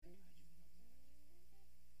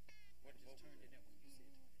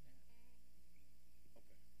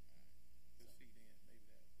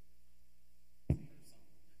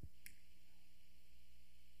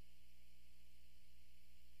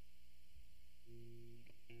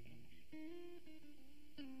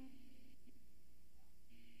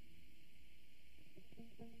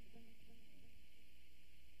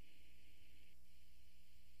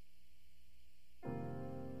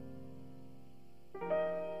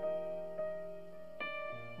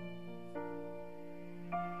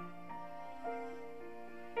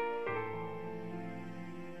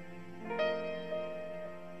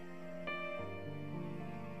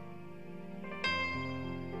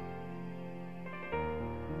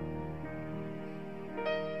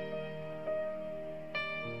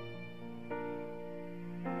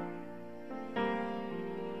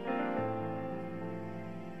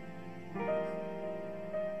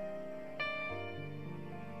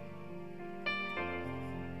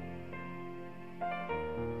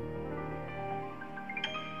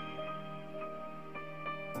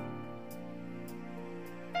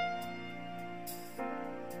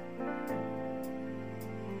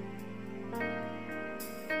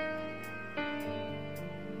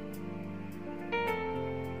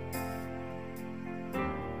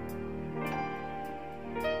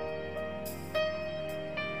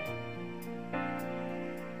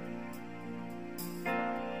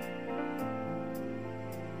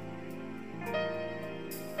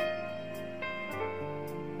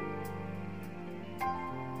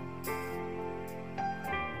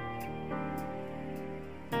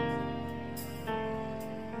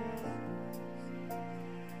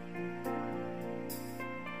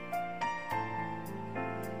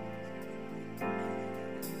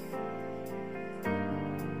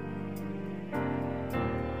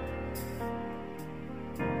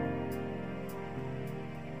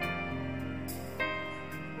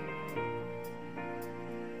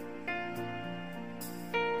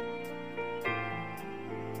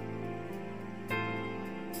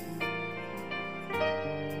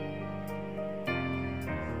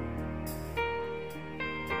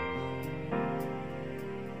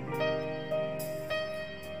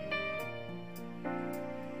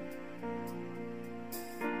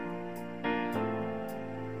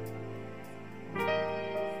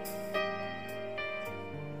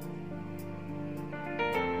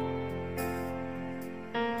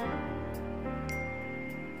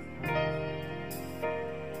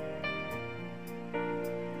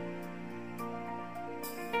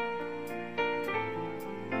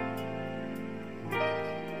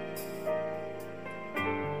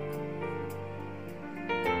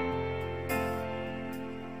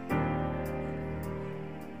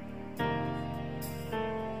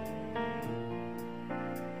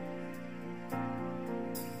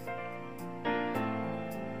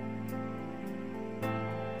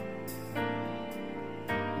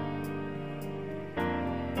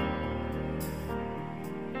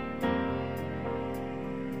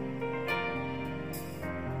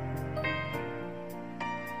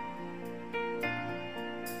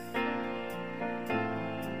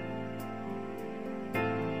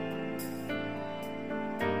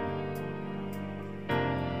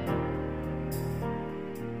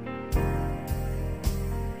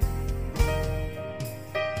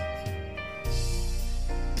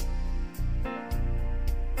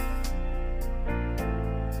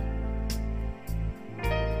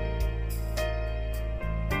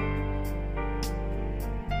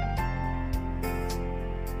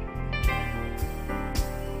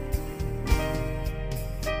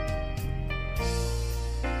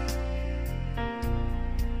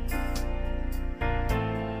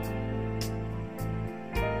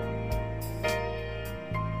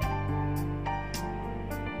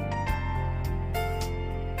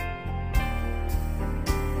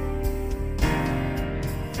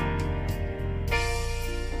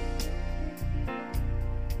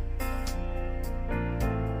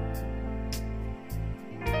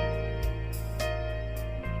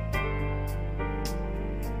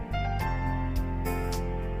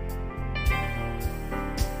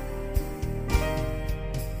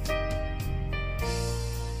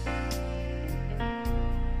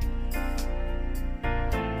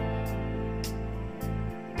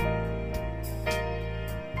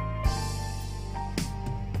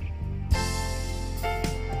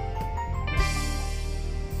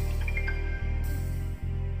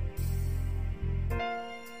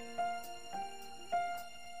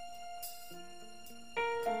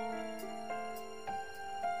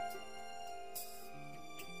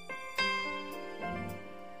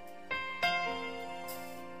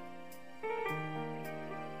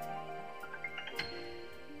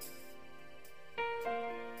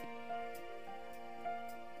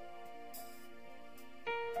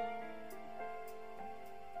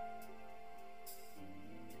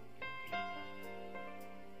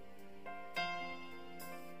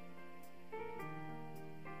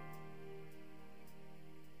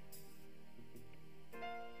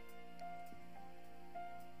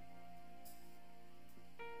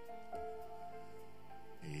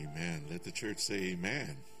church say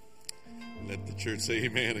amen. Let the church say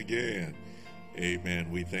amen again.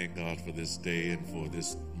 Amen. We thank God for this day and for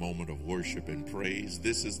this moment of worship and praise.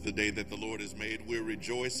 This is the day that the Lord has made. We're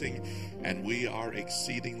rejoicing and we are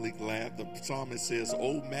exceedingly glad. The psalmist says,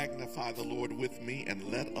 "Oh, magnify the Lord with me and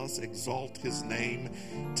let us exalt his name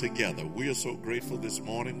together." We are so grateful this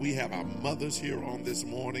morning. We have our mothers here on this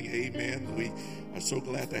morning. Amen. We are so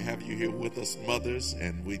glad to have you here with us, mothers,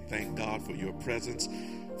 and we thank God for your presence,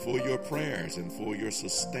 for your prayers, and for your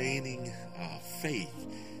sustaining faith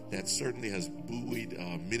that certainly has buoyed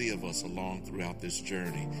many of us along throughout this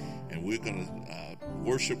journey. And we're going to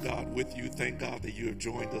worship God with you. Thank God that you have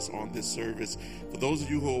joined us on this service. For those of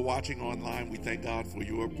you who are watching online, we thank God for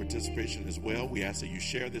your participation as well. We ask that you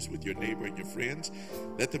share this with your neighbor and your friends.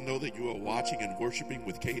 Let them know that you are watching and worshiping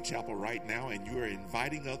with Cade Chapel right now, and you are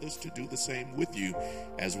inviting others to do the same with you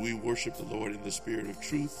as we worship the Lord in the spirit of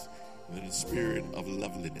truth and in the spirit of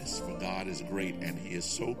loveliness. For God is great, and he is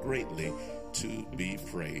so greatly to be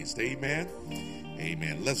praised. Amen.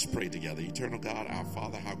 Amen. Let's pray together. Eternal God, our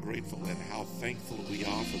Father, how grateful and how thankful we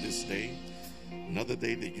are for this day. Another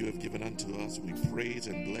day that you have given unto us. We praise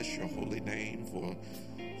and bless your holy name for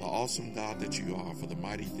the awesome God that you are, for the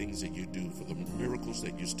mighty things that you do, for the miracles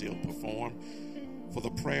that you still perform, for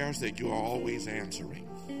the prayers that you are always answering.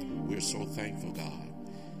 We're so thankful, God.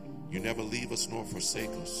 You never leave us nor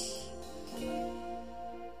forsake us.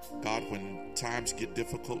 God, when times get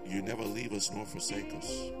difficult, you never leave us nor forsake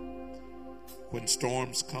us. When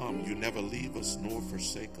storms come, you never leave us nor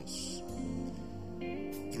forsake us.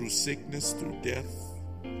 Through sickness, through death,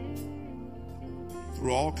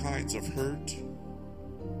 through all kinds of hurt,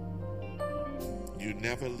 you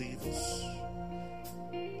never leave us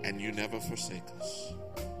and you never forsake us.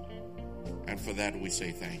 And for that we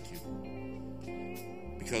say thank you.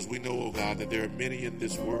 Because we know, oh God, that there are many in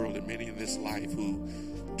this world and many in this life who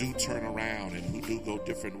do turn around and who do go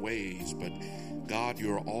different ways, but God,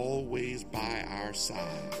 you're always by our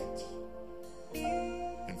side.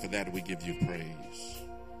 And for that we give you praise.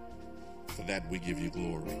 For that we give you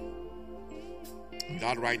glory. And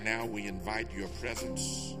God, right now we invite your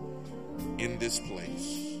presence in this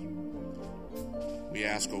place. We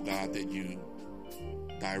ask, oh God, that you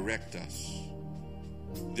direct us,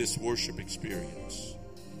 this worship experience,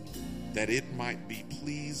 that it might be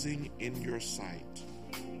pleasing in your sight.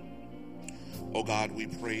 Oh God, we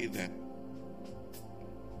pray that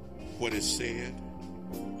what is said,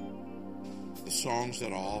 the songs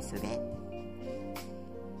that are offered up,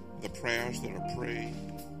 the prayers that are prayed,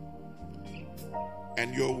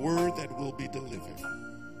 and your word that will be delivered,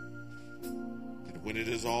 that when it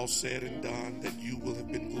is all said and done, that you will have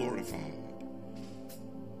been glorified,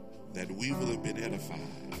 that we will have been edified,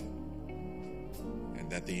 and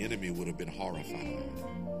that the enemy would have been horrified.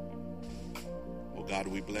 Oh God,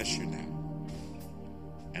 we bless you now.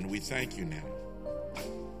 And we thank you now.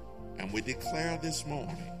 And we declare this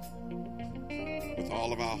morning with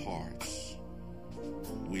all of our hearts,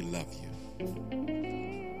 we love you.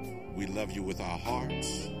 We love you with our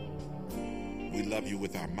hearts. We love you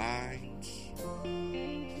with our minds.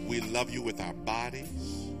 We love you with our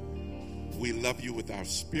bodies. We love you with our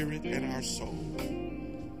spirit and our soul.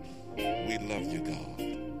 We love you, God.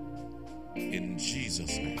 In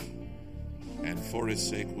Jesus' name. And for his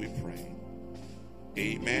sake we pray.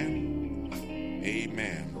 Amen,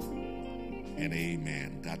 amen, and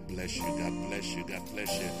amen. God bless you, God bless you, God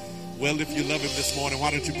bless you. Well, if you love him this morning,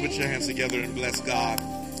 why don't you put your hands together and bless God.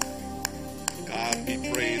 God be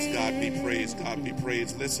praised, God be praised, God be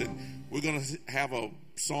praised. Listen, we're going to have a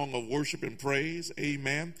song of worship and praise.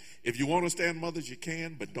 Amen. If you want to stand, mothers, you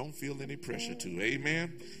can, but don't feel any pressure to.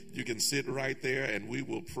 Amen. You can sit right there and we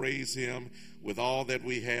will praise him with all that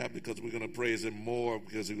we have, because we're going to praise him more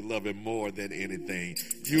because we love him more than anything.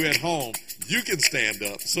 You at home, you can stand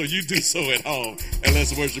up, so you do so at home, and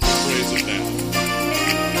let's worship and praise him now.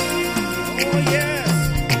 Oh, yes.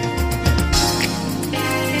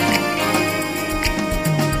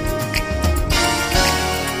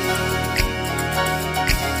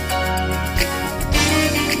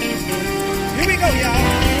 Here we go,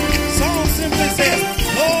 y'all. Song simply says,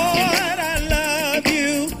 Lord, I love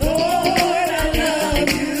you. Lord, I love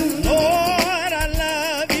you. Lord, I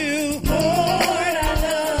love you. Lord, I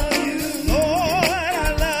love you. Lord,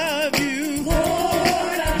 I love you.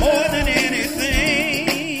 Lord, I more than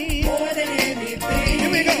anything. More than anything.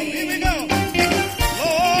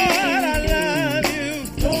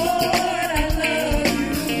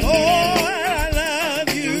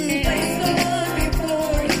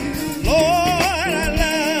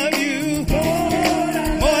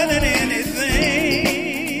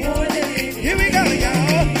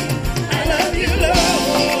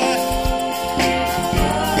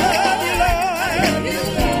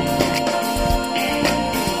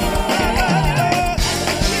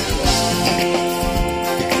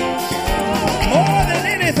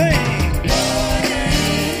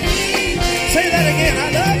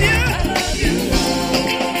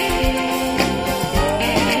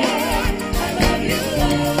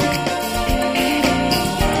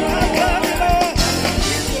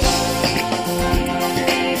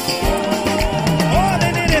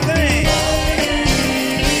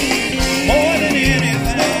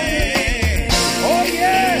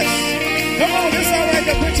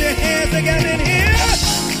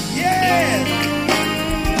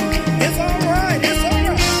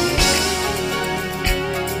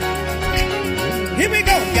 Here we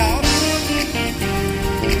go, y'all.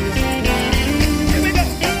 Here we go.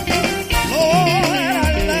 Lord,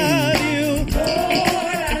 I love you.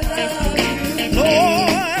 Lord,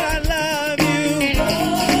 I love you.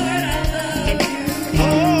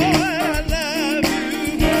 Lord, I love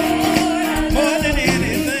you. More than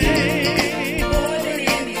anything.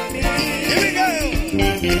 Here we go.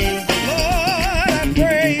 Lord, I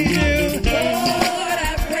praise you.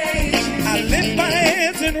 I lift my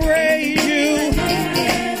hands and raise you.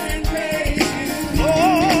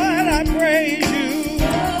 Lord, I praise you.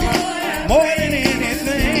 More than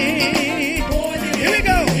anything. Here we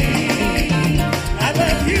go. I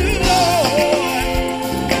love you, Lord.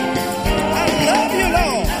 I love you,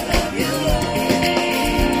 Lord.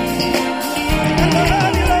 I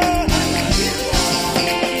love you, Lord.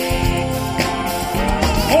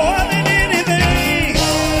 More than anything.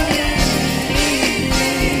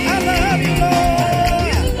 I love you, Lord.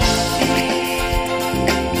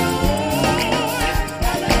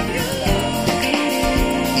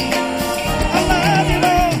 I love you,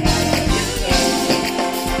 Lord.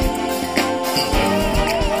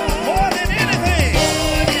 More than anything.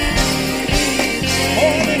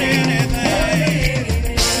 More than anything.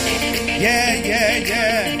 Yeah, yeah,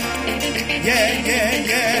 yeah. Yeah, yeah,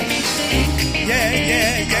 yeah. Yeah,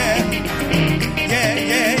 yeah, yeah. Yeah,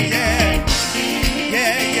 yeah, yeah.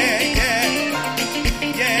 Yeah, yeah, yeah.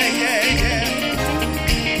 Yeah, yeah, yeah.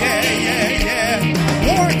 Yeah, yeah, yeah.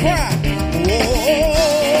 War cry. Whoa.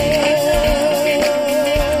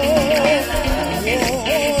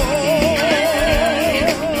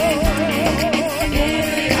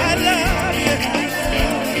 I love you.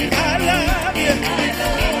 I love you.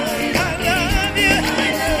 I love you.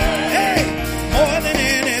 Hey, more than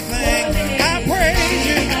anything, I praise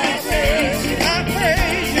you. I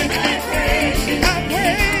praise you. I praise you. I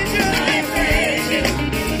praise you.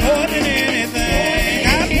 More than anything, I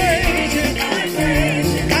praise you.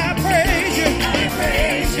 I praise you. I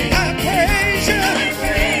praise you. I praise you.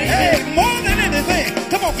 Hey, more than anything.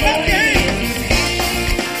 Come on, clap your hands.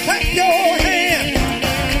 Clap your hands.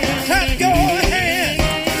 Clap your hands.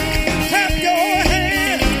 Clap your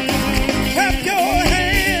hands. Clap your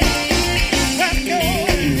hands. Clap your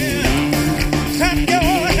hands. Clap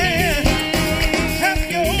your hands. Clap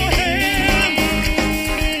your hands.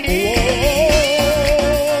 Whoa.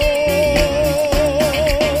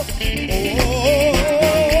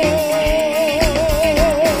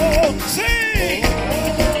 Sing.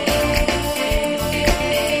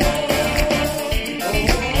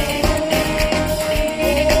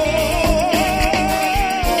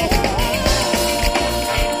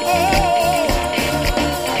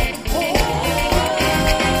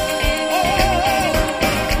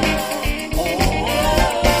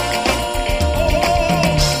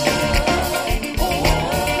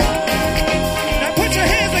 Now put your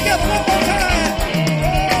hands together one more time. Oh.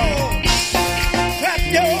 Clap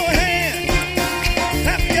your hands.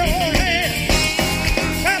 Clap your hands.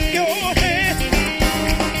 Clap your hands.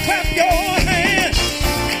 Clap your hands.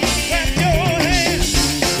 Clap your hands.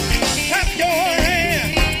 Clap your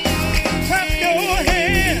hands. Clap your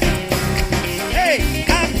hands. Hey,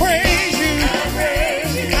 I praise you. I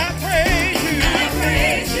praise you. I praise you. I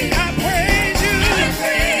praise you. I praise you. I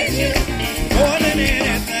praise you. More than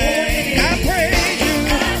anything, I praise you.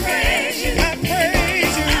 I praise you. I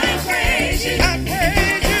praise you. I praise you. I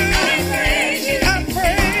praise you. I praise you. I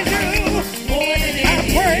praise you. More than anything, I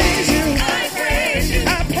praise you. I praise you.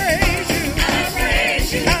 I praise you. I praise you.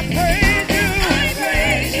 I praise you. I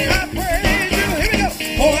praise you. I praise you. Here we go.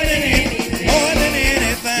 More than anything. More than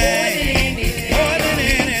anything. More than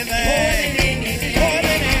anything. More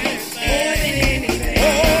than anything.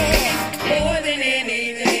 More than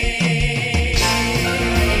anything.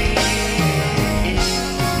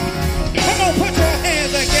 Come on, put your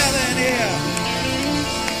hands together in here.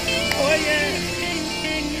 Oh, yeah.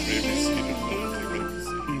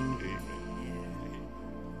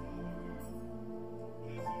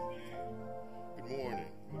 Good morning.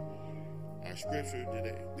 Our scripture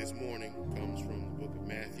today, this morning, comes from the book of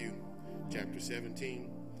Matthew, chapter 17,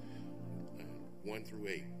 1 through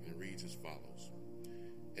 8, and reads as follows.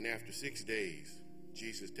 And after 6 days,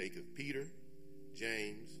 Jesus taketh Peter,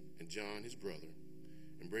 James, and John his brother,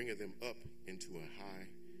 and bringeth them up into a high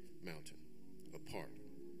mountain apart,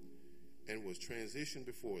 and was transitioned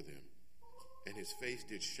before them, and his face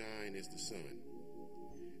did shine as the sun,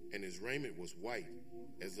 and his raiment was white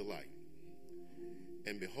as the light.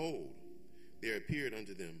 And behold, there appeared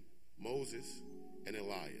unto them Moses and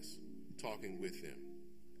Elias, talking with them.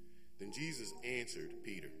 Then Jesus answered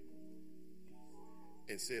Peter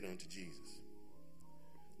and said unto Jesus,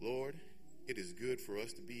 Lord, it is good for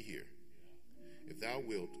us to be here. if thou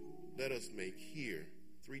wilt, let us make here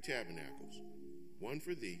 3 tabernacles, one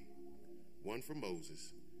for thee, one for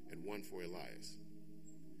Moses, and one for Elias.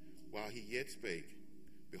 While he yet spake,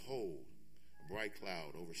 behold, a bright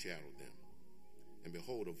cloud overshadowed them. And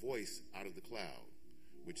behold, a voice out of the cloud,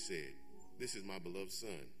 which said, This is my beloved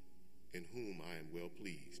Son, in whom I am well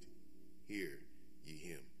pleased. Hear ye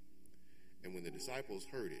him. And when the disciples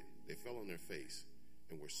heard it, they fell on their face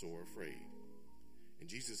and were sore afraid. And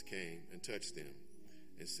Jesus came and touched them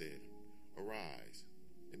and said, Arise,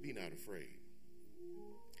 and be not afraid.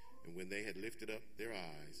 And when they had lifted up their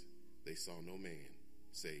eyes, they saw no man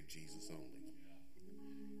save Jesus only.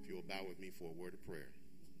 If you will bow with me for a word of prayer.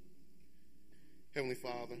 Heavenly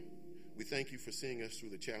Father, we thank you for seeing us through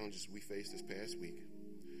the challenges we faced this past week.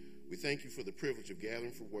 We thank you for the privilege of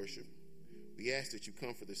gathering for worship. We ask that you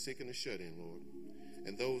comfort the sick and the shut-in, Lord,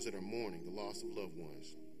 and those that are mourning the loss of loved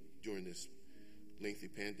ones during this lengthy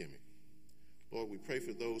pandemic. Lord, we pray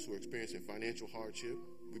for those who are experiencing financial hardship.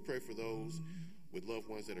 We pray for those with loved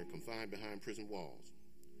ones that are confined behind prison walls.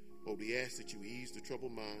 Lord, we ask that you ease the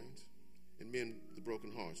troubled minds and mend the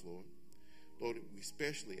broken hearts, Lord. Lord, we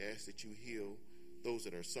especially ask that you heal those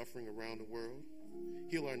that are suffering around the world.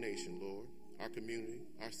 Heal our nation, Lord, our community,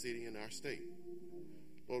 our city, and our state.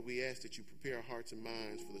 Lord, we ask that you prepare our hearts and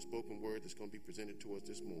minds for the spoken word that's going to be presented to us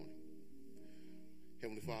this morning.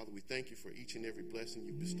 Heavenly Father, we thank you for each and every blessing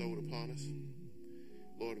you bestowed upon us.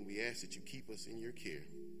 Lord, and we ask that you keep us in your care.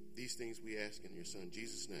 These things we ask in your Son,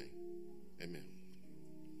 Jesus' name. Amen.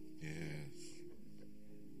 Yes.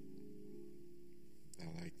 I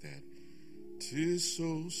like that. 'Tis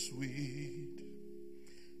so sweet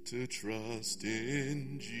to trust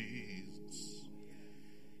in Jesus,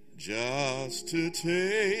 just to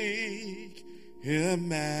take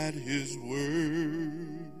him at his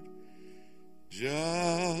word,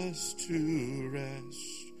 just to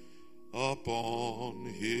rest upon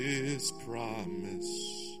his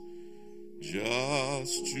promise,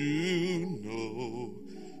 just to know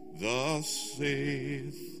thus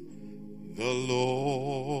saith the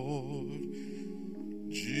Lord.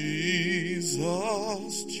 Jesus,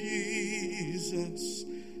 Jesus,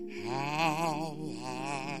 how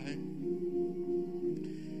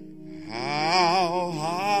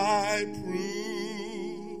I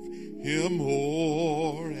prove him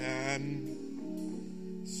o'er, and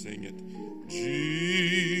sing it.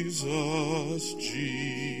 Jesus,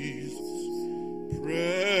 Jesus,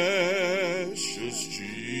 precious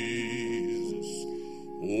Jesus,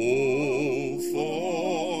 oh,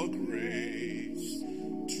 for grace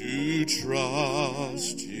to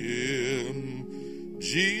trust him.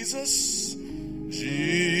 Jesus,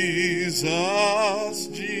 Jesus,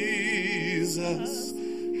 Jesus,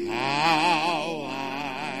 how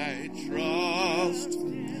I trust,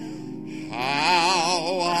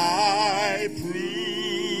 how I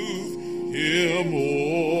prove him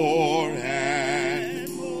o'er and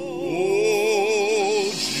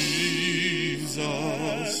oh,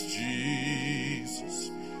 Jesus, Jesus,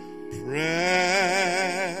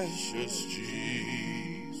 precious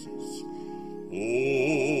Jesus,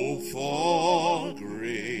 oh, for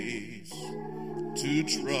grace to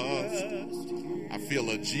trust. I feel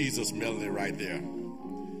a Jesus melody right there.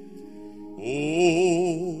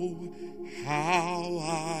 Oh, how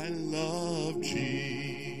I love Jesus.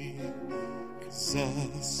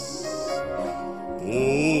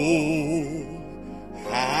 Oh,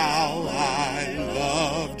 how I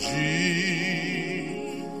love Jesus.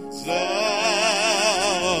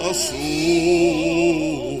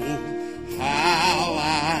 Oh, how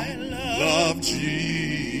I love Jesus.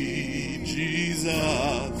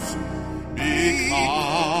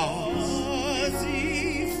 Because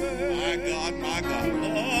my God.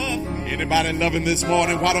 Anybody loving this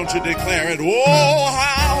morning? Why don't you declare it? Oh,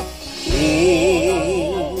 how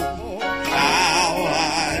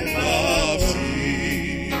I love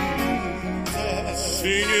Jesus.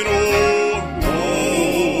 Sing it, oh,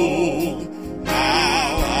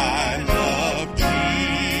 how I love Jesus.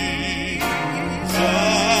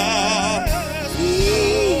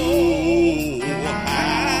 Oh,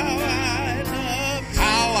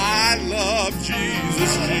 how I love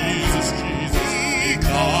Jesus, Jesus, Jesus,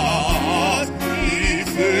 because he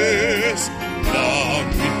first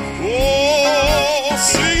loved me. Oh,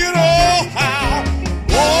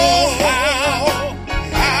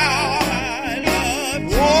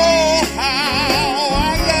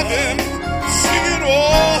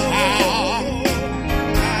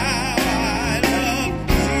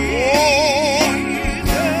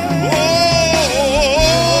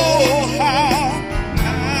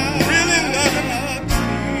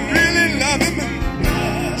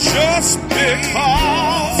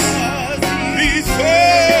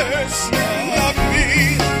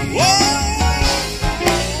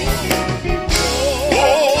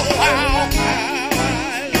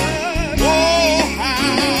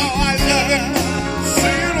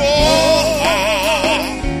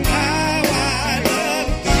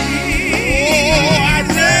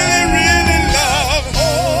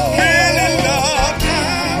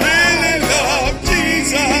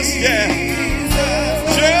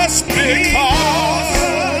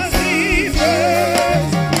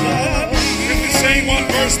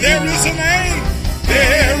 Jesus, there is a name.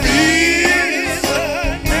 There is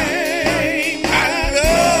a name I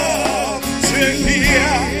love to hear.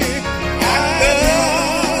 I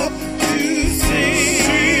love to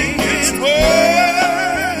sing His word.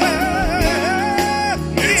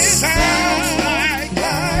 It sounds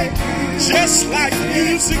like just like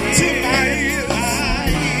music to my ears.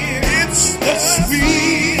 It's the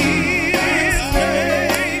sweetest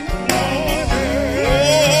name on earth.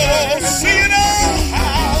 Oh, sing it all.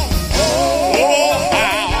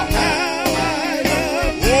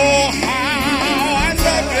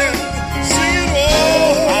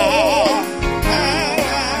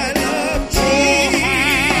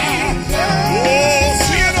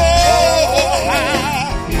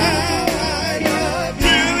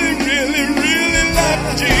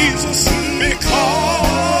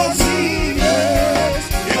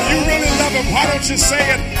 Why don't you say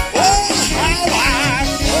it? Oh, how I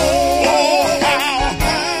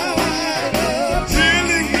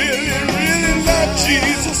really, really, really love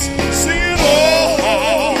Jesus. Sing it, oh,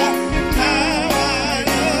 how I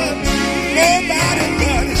love Jesus. Nobody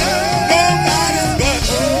but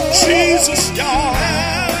Jesus, y'all.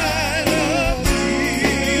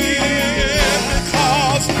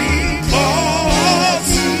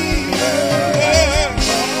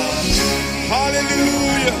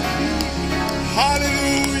 Hallelujah.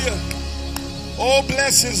 Hallelujah. Oh,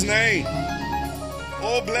 bless His name.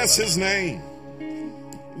 Oh, bless His name.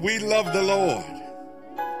 We love the Lord.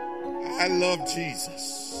 I love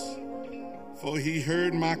Jesus, for He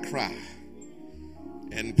heard my cry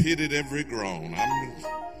and pitied every groan. I'm going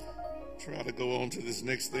to try to go on to this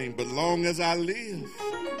next thing. But long as I live,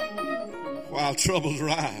 while troubles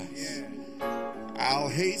rise, I'll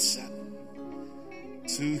hasten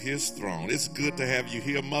to His throne. It's good to have you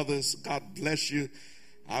here, mothers. God bless you.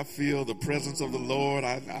 I feel the presence of the Lord.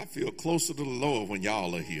 I feel closer to the Lord when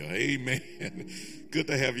y'all are here. Amen. Good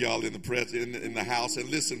to have y'all in the house. And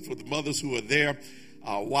listen, for the mothers who are there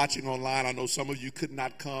watching online, I know some of you could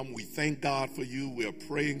not come. We thank God for you. We are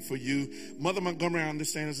praying for you. Mother Montgomery, I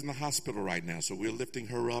understand, is in the hospital right now, so we're lifting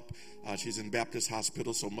her up. She's in Baptist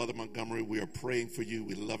Hospital. So Mother Montgomery, we are praying for you.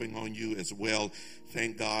 We're loving on you as well.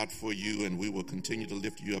 Thank God for you, and we will continue to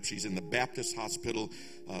lift you up. She's in the Baptist Hospital,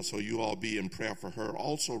 so you all be in prayer for her.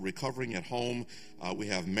 Also recovering at home, we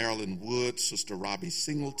have Marilyn Wood, Sister Robbie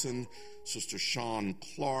Singleton, Sister Sean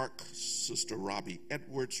Clark, Sister Robbie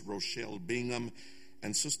Edwards, Rochelle Bingham,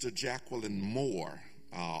 and Sister Jacqueline Moore,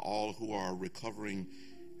 all who are recovering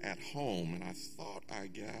at home. And I thought I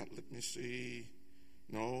got, let me see.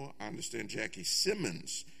 No, I understand Jackie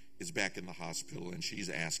Simmons is back in the hospital and she's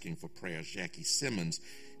asking for prayers. Jackie Simmons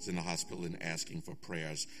is in the hospital and asking for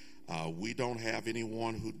prayers. We don't have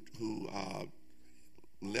anyone who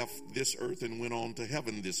left this earth and went on to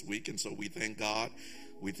heaven this week, and so we thank God.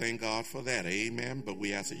 We thank God for that. Amen. But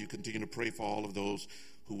we ask that you continue to pray for all of those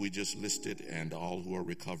who we just listed and all who are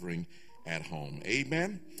recovering at home.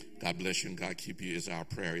 Amen. God bless you and God keep you is our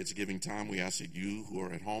prayer. It's giving time. We ask that you who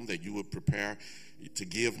are at home, that you would prepare to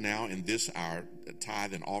give now in this, our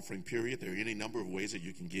tithe and offering period. There are any number of ways that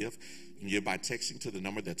you can give. You can give by texting to the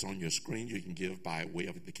number that's on your screen. You can give by way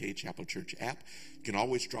of the Cade Chapel Church app. You can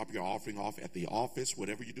always drop your offering off at the office,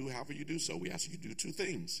 whatever you do, however you do so. We ask you to do two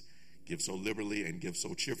things. Give so liberally and give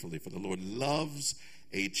so cheerfully, for the Lord loves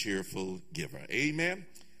a cheerful giver. Amen.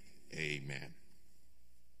 Amen.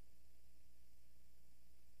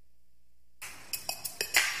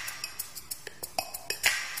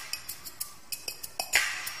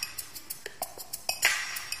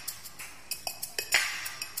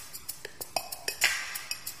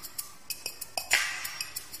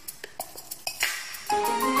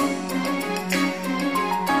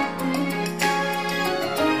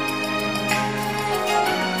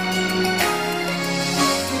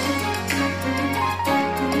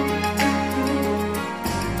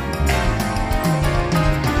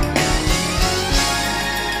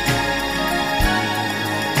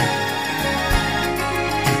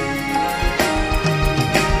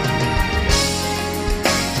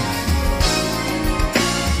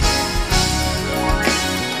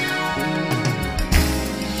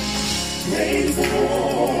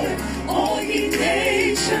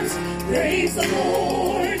 Praise the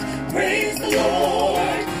Lord, praise the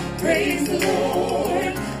Lord, praise the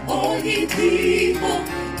Lord, all ye people,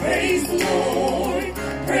 praise the Lord,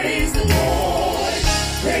 praise the Lord,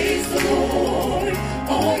 praise the Lord,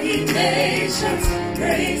 all ye nations,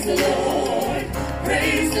 praise the Lord,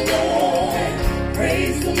 praise the Lord,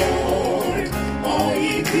 praise the Lord, all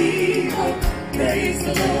ye people, praise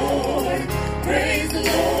the Lord, praise the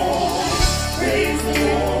Lord, praise the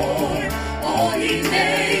Lord, all ye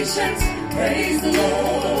nations, praise the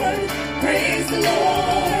Lord, praise the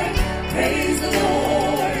Lord, praise the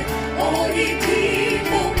Lord, all ye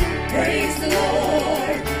people, praise the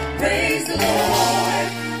Lord, praise the Lord,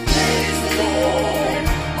 praise the Lord,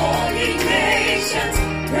 all ye nations,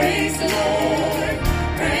 praise the Lord,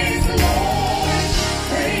 praise the Lord,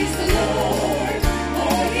 praise the Lord,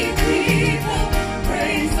 all ye people,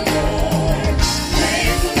 praise the Lord,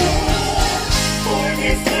 for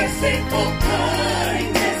his merciful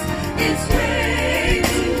kindness is great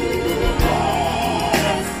to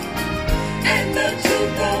us, and the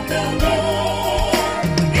truth of the Lord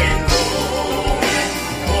endureth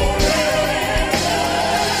forever.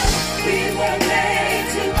 We were made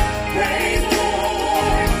to praise the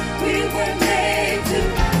Lord. We were made to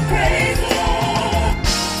praise the Lord.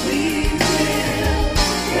 We will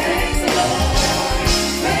praise the Lord.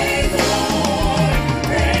 Praise the Lord.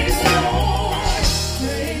 Praise the Lord.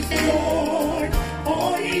 Praise the Lord.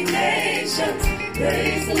 All ye nations,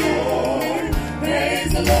 praise the Lord.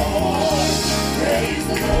 Praise the Lord. Praise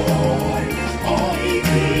the Lord. All ye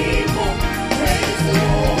people, praise the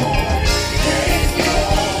Lord. Praise the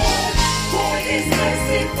Lord. For his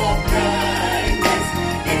merciful kindness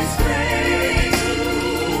is great to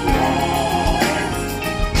us,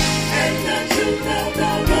 and the truth of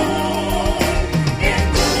the Lord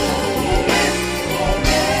endureth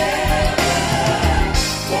forever.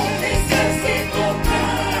 For his merciful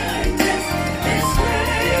kindness is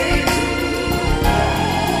great to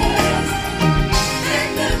us,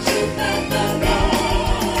 and the truth of the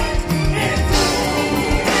Lord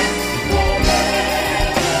endureth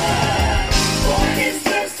forever. For his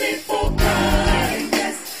merciful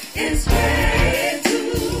kindness is great to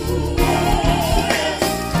us,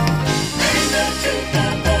 and the truth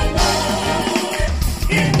of the Lord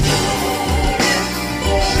endureth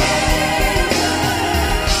forever.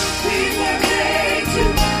 We were made to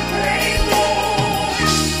praise the Lord.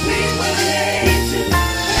 We were made to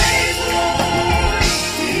praise the Lord.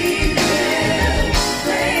 We will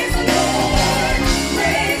praise the Lord.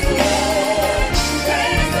 Praise the Lord.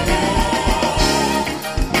 Praise the Lord.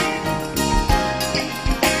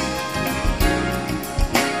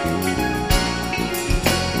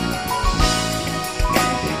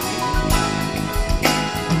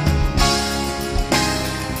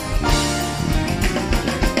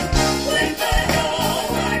 With my whole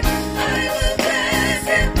heart, I will bless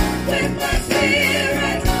him. With my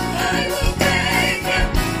spirit, I will thank him.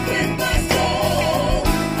 With my soul,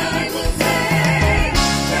 I will say,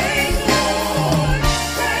 praise the Lord,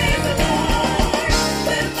 praise the Lord.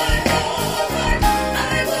 With my whole heart,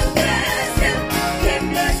 I will bless him. With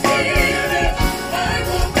my spirit, I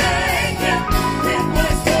will thank him. With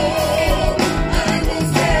my soul, I will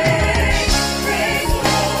say, praise the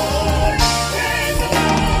Lord, praise the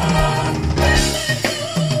Lord. With my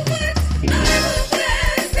whole heart, I will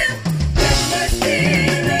bless him. With my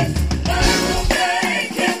spirit, I will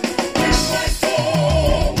thank him. With my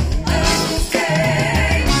soul, I will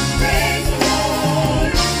say, praise the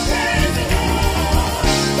Lord, praise the Lord.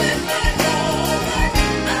 With my whole heart,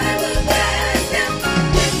 I will bless him.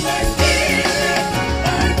 With my spirit,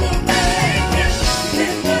 I will thank him.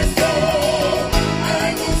 With my soul, I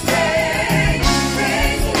will say,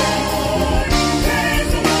 praise the Lord, praise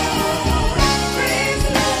the Lord, praise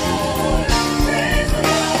the Lord, praise the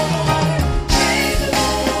Lord, praise the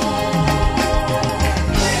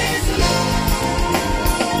Lord, praise the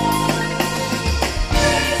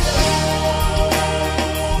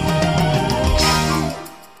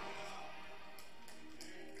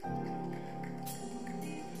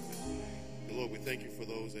Lord, we thank you for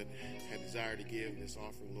those that had desire to give this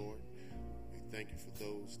offering, Lord. We thank you for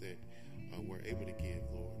those that were able to give,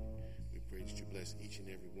 Lord. We pray that you bless each and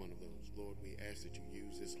every one of those. Lord, we ask that you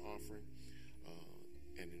use this offering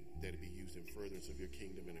and that it be used in furtherance of your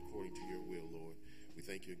kingdom and according to your will, Lord. We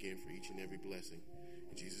thank you again for each and every blessing.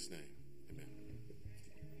 In Jesus' name, amen.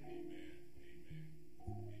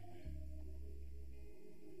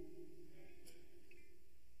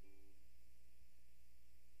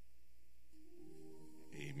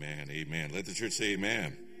 Amen. Amen. Let the church say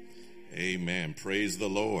amen. Amen. Praise the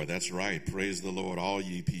Lord. That's right. Praise the Lord, all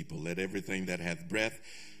ye people. Let everything that hath breath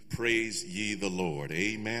praise ye the Lord.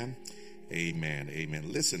 Amen. Amen.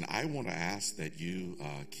 Amen. Listen, I want to ask that you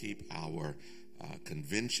keep our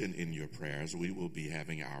convention in your prayers. We will be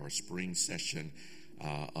having our spring session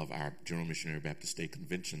of our General Missionary Baptist State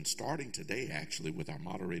Convention starting today, actually, with our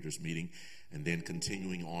moderators meeting, and then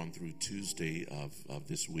continuing on through Tuesday of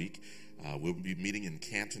this week. We'll be meeting in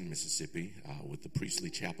Canton, Mississippi, with the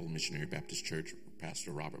Priestley Chapel Missionary Baptist Church.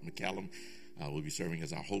 Pastor Robert McCallum will be serving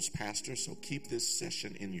as our host pastor. So keep this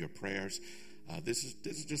session in your prayers. This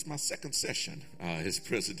is just my second session as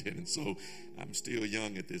president, and so I'm still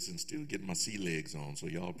young at this and still getting my sea legs on. So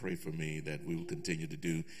y'all pray for me that we will continue to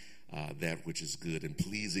do that which is good and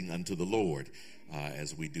pleasing unto the Lord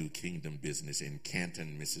as we do kingdom business in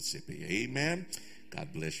Canton, Mississippi. Amen.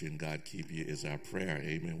 God bless you and God keep you is our prayer.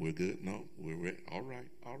 Amen. We're good? No? We're all right.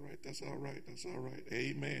 All right. That's all right. That's all right.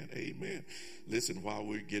 Amen. Amen. Listen, while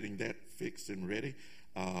we're getting that fixed and ready,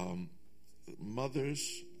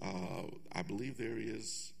 mothers, I believe there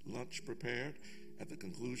is lunch prepared at the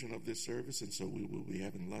conclusion of this service, and so we will be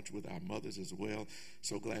having lunch with our mothers as well.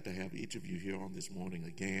 So glad to have each of you here on this morning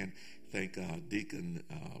again. Thank Deacon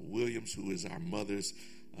Williams, who is our mothers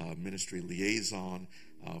ministry liaison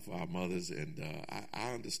for our mothers, and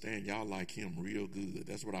I understand y'all like him real good.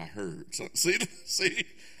 That's what I heard. So, see,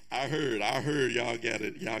 I heard y'all got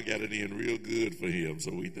it in real good for him.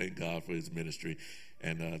 So we thank God for his ministry.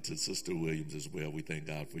 And to Sister Williams as well, we thank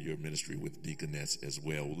God for your ministry with Deaconess as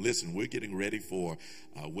well. Listen, we're getting ready for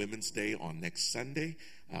Women's Day on next Sunday.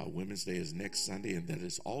 Women's Day is next Sunday, and that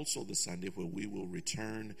is also the Sunday where we will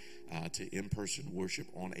return to in-person worship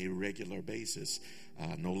on a regular basis.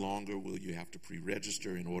 No longer will you have to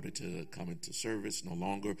pre-register in order to come into service. No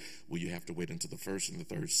longer will you have to wait until the first and the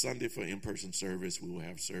third Sunday for in-person service. We will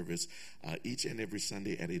have service each and every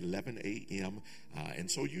Sunday at 11 a.m. And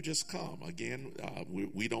so you just come. Again,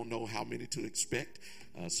 we don't know how many to expect.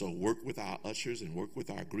 So work with our ushers and work with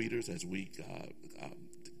our greeters as we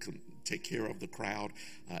take care of the crowd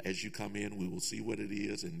as you come in. We will see what it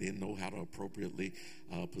is and then know how to appropriately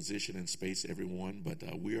position and space everyone. But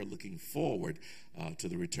we are looking forward to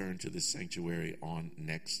the return to this sanctuary on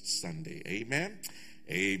next Sunday. Amen.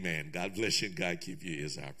 Amen. God bless you and God keep you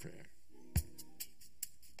is our prayer.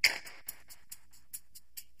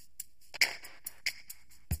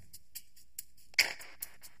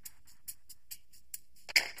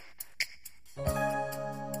 Oh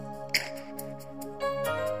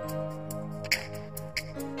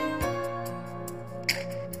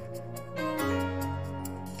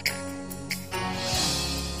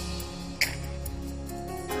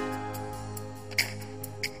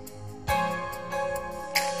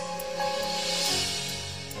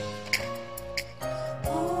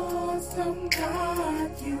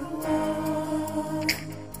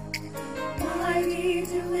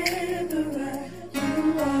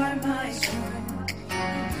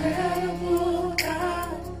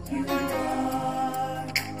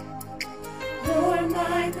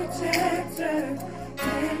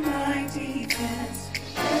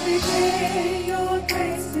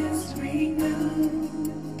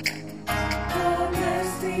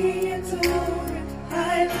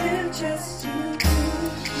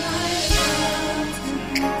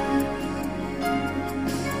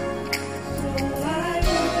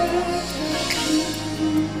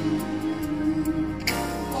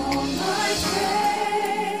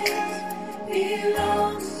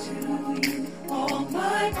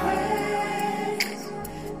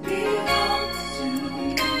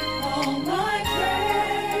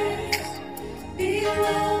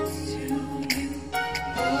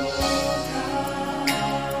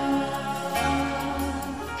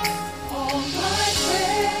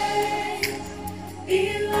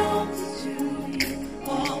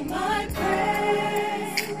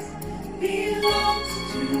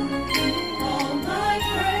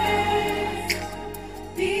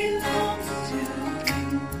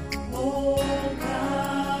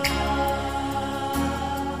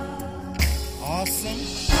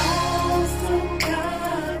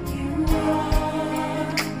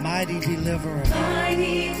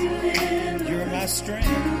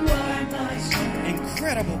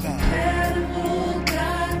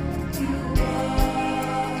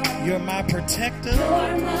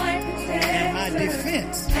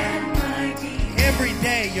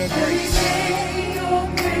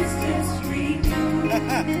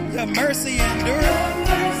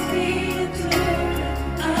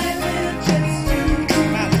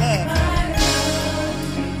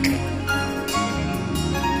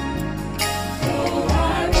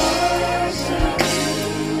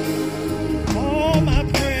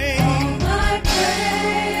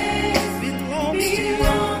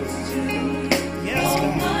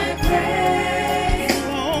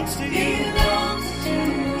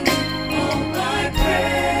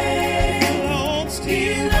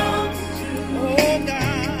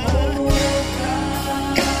God.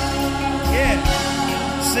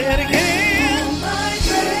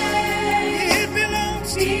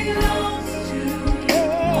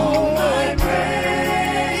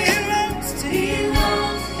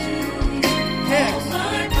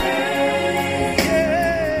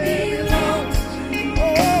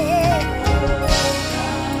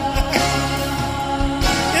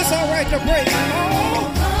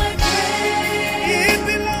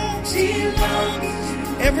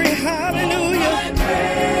 Every hallelujah,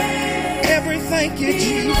 every thank you,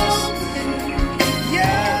 Jesus.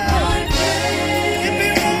 Yeah, it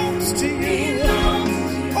belongs to you.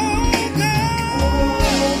 Oh God,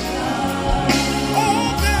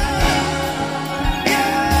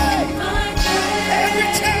 yeah. Every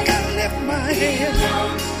time I lift my hands,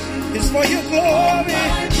 it's for your glory.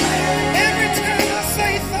 Every time I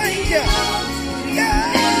say thank you,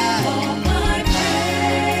 yeah.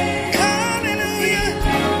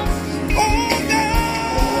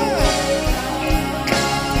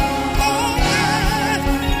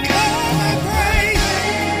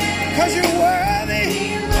 Because you're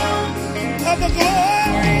worthy of the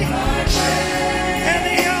glory and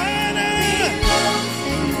the honor.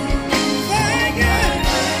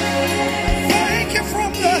 Thank you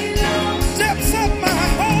from the depths of my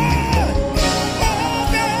heart. Oh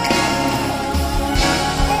God,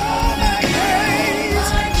 all my praise,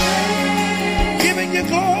 giving you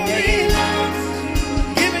glory,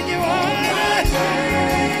 giving you honor.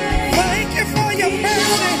 Thank you for your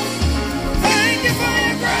mercy. Thank you for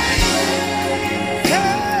your grace.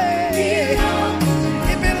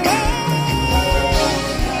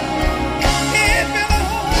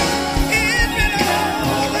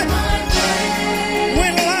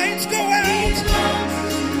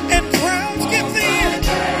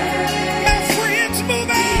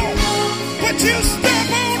 You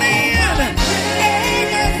step on in, all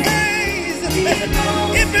my praise,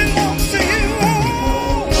 it belongs to you.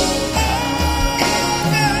 Oh,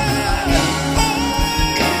 God,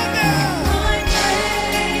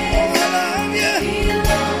 oh, I love you,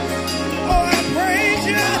 oh, I praise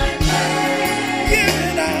you,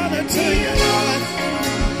 giving honor to you, Lord.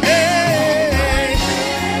 Hey,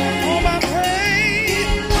 all my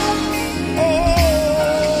praise, oh,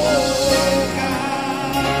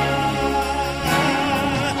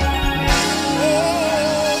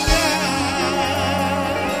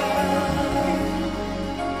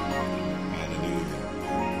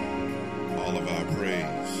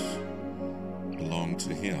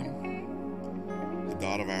 to him, the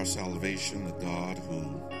God of our salvation, the God who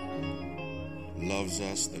loves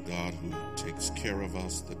us, the God who takes care of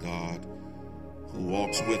us, the God who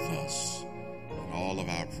walks with us, and all of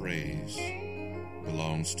our praise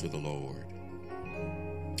belongs to the Lord.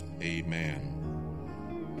 Amen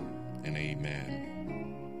and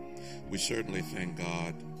amen. We certainly thank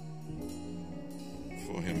God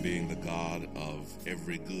for him being the God of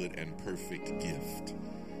every good and perfect gift.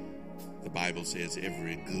 The Bible says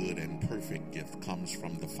every good and perfect gift comes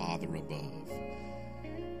from the Father above.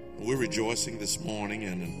 We're rejoicing this morning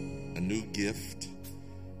in a new gift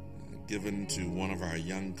given to one of our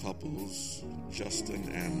young couples, Justin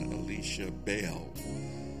and Alicia Bell.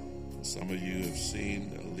 Some of you have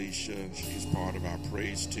seen Alicia. She's part of our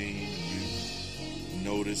praise team. You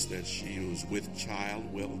noticed that she was with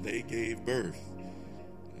child. Well, they gave birth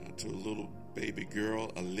to a little baby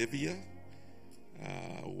girl, Olivia,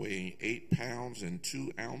 weighing 8 pounds and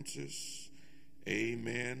 2 ounces.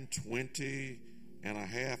 Amen.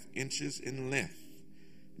 20.5 inches in length.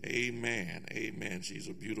 Amen. Amen. She's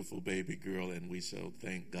a beautiful baby girl, and we so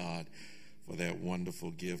thank God for that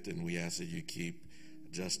wonderful gift. And we ask that you keep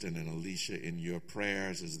Justin and Alicia in your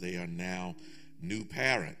prayers as they are now new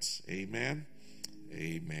parents. Amen.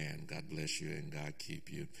 Amen. God bless you and God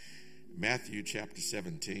keep you. Matthew chapter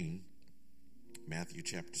 17. Matthew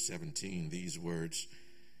chapter 17, these words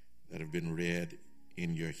that have been read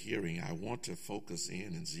in your hearing, I want to focus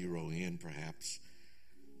in and zero in perhaps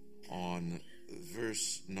on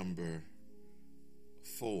verse number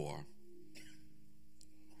 4,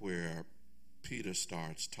 where Peter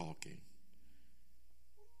starts talking.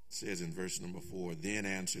 It says in verse number 4, then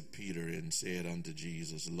answered Peter and said unto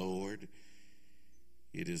Jesus, Lord,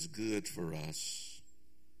 it is good for us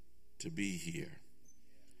to be here.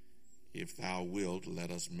 If thou wilt,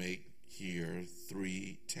 let us make here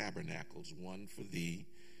 3 tabernacles, one for thee,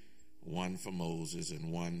 one for Moses,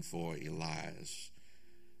 and one for Elias.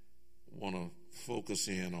 I want to focus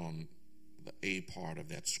in on the A part of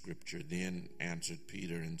that scripture. Then answered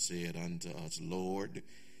Peter and said unto us, Lord,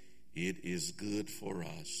 it is good for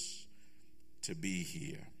us to be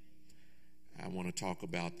here. I want to talk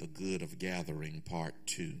about the good of gathering, part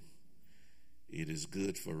 2. It is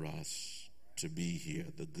good for us to be here,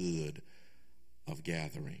 the good of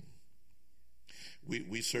gathering.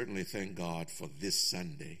 We certainly thank God for this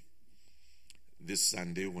Sunday. This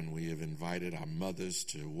Sunday when we have invited our mothers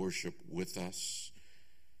to worship with us.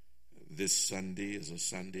 This Sunday is a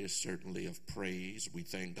Sunday certainly of praise. We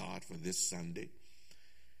thank God for this Sunday.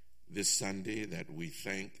 This Sunday that we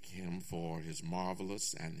thank him for his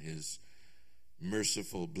marvelous and his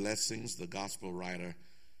merciful blessings. The gospel writer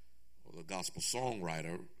the gospel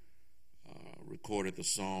songwriter recorded the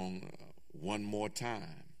song One More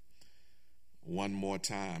Time. One more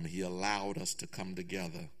time. He allowed us to come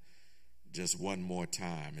together just one more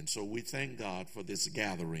time. And so we thank God for this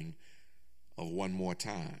gathering of one more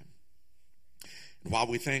time. And while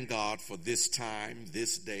we thank God for this time,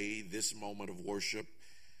 this day, this moment of worship,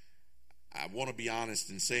 I want to be honest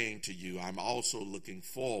in saying to you, I'm also looking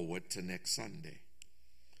forward to next Sunday.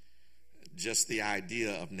 Just the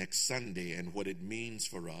idea of next Sunday and what it means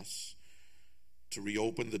for us to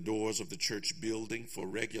reopen the doors of the church building for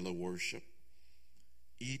regular worship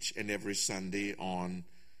each and every Sunday on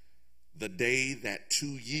the day that 2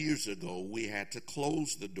 years ago we had to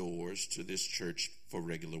close the doors to this church for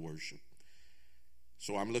regular worship.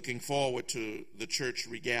 So I'm looking forward to the church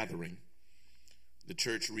regathering, the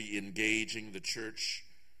church re-engaging, the church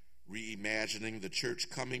reimagining, the church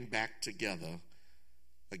coming back together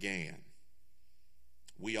again.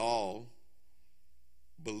 We all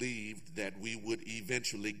believed that we would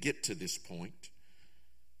eventually get to this point,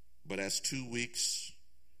 but as 2 weeks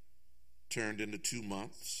turned into 2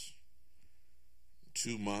 months,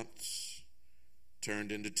 2 months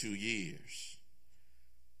turned into 2 years,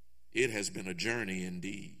 it has been a journey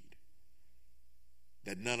indeed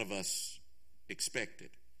that none of us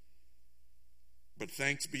expected. But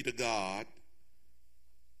thanks be to God,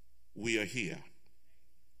 we are here.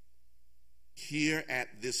 Here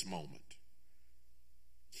at this moment,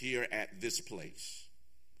 here at this place,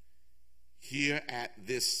 here at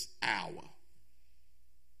this hour,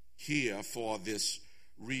 here for this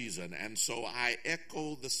reason. And so I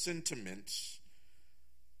echo the sentiments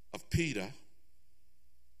of Peter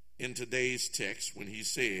in today's text when he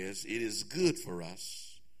says, it is good for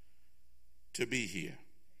us to be here.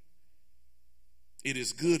 It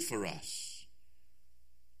is good for us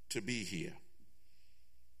to be here.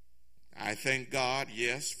 I thank God,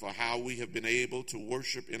 yes, for how we have been able to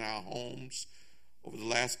worship in our homes over the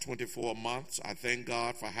last 24 months. I thank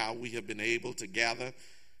God for how we have been able to gather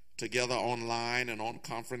together online and on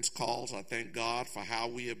conference calls. I thank God for how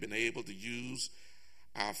we have been able to use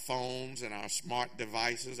our phones and our smart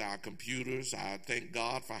devices, our computers. I thank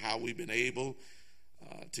God for how we've been able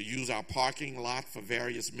to use our parking lot for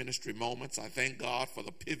various ministry moments. I thank God for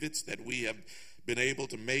the pivots that we have been able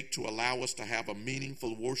to make to allow us to have a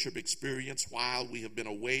meaningful worship experience while we have been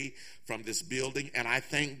away from this building. And I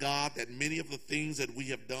thank God that many of the things that we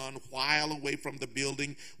have done while away from the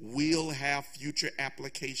building will have future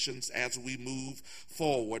applications as we move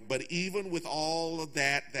forward. But even with all of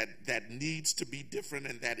that needs to be different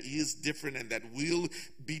and that is different and that will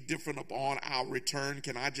be different upon our return,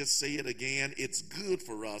 can I just say it again? It's good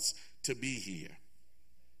for us to be here.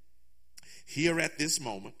 Here at this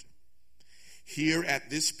moment, here at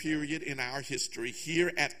this period in our history,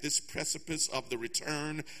 here at this precipice of the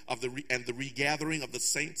return of the regathering of the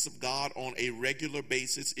saints of God on a regular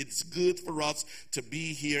basis, it's good for us to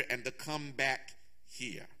be here and to come back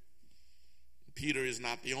here. Peter is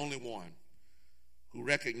not the only one who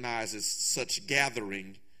recognizes such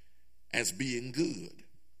gathering as being good.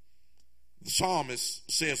 The psalmist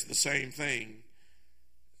says the same thing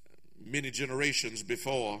many generations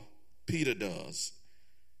before Peter does.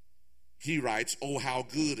 He writes, "Oh, how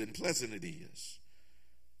good and pleasant it is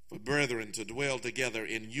for brethren to dwell together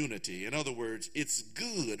in unity." In other words, it's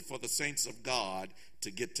good for the saints of God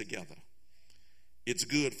to get together. It's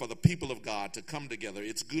good for the people of God to come together.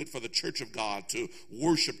 It's good for the church of God to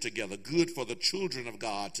worship together. Good for the children of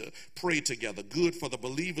God to pray together. Good for the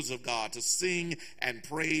believers of God to sing and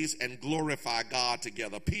praise and glorify God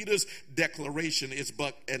together. Peter's declaration is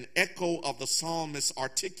but an echo of the psalmist's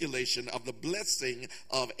articulation of the blessing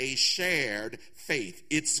of a shared faith.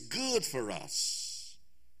 It's good for us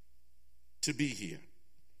to be here.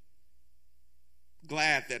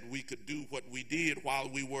 Glad that we could do what we did while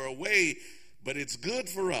we were away, but it's good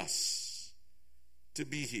for us to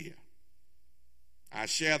be here. I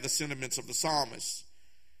share the sentiments of the psalmist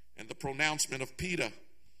and the pronouncement of Peter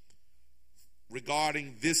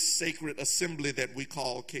regarding this sacred assembly that we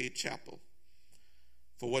call Cade Chapel.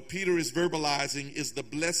 For what Peter is verbalizing is the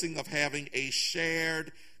blessing of having a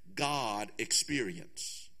shared God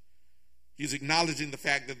experience. He's acknowledging the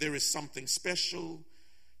fact that there is something special,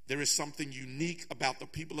 there is something unique about the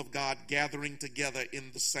people of God gathering together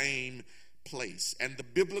in the same place. And the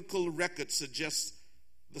biblical record suggests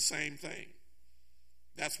the same thing.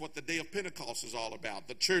 That's what the day of Pentecost is all about.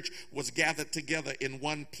 The church was gathered together in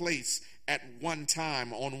one place at one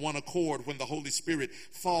time on one accord when the Holy Spirit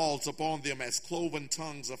falls upon them as cloven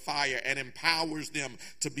tongues of fire and empowers them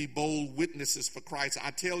to be bold witnesses for Christ. I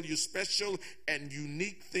tell you, special and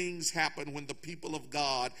unique things happen when the people of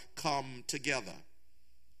God come together.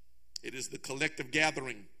 It is the collective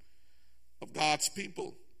gathering of God's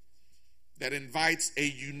people that invites a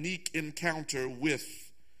unique encounter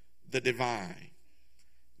with the divine.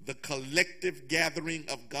 The collective gathering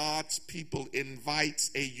of God's people invites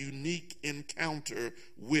a unique encounter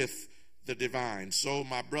with the divine. So,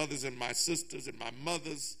 my brothers and my sisters and my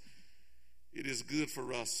mothers, it is good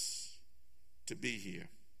for us to be here.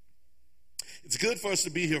 It's good for us to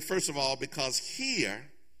be here, first of all, because here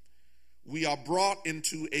we are brought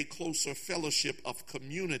into a closer fellowship of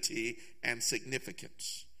community and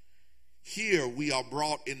significance. Here we are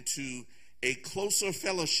brought into a closer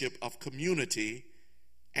fellowship of community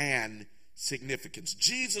and significance.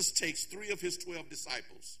 Jesus takes 3 of his 12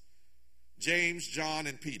 disciples, James, John,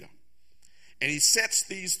 and Peter, and he sets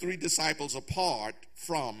these 3 disciples apart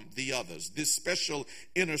from the others. This special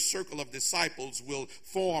inner circle of disciples will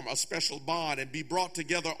form a special bond and be brought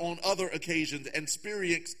together on other occasions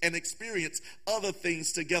and experience other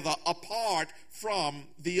things together apart from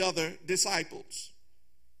the other disciples.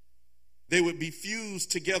 They would be fused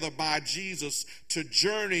together by Jesus to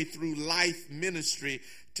journey through life ministry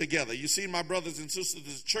together. You see, my brothers and sisters,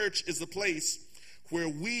 the church is a place where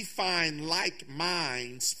we find like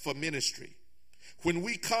minds for ministry. When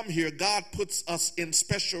we come here, God puts us in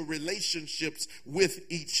special relationships with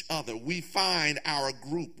each other. We find our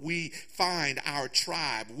group. We find our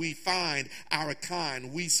tribe. We find our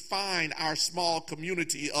kind. We find our small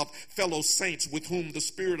community of fellow saints with whom the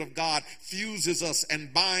Spirit of God fuses us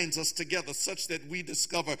and binds us together such that we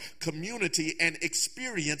discover community and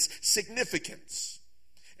experience significance.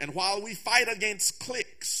 And while we fight against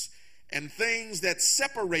cliques and things that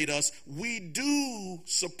separate us, we do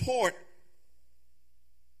support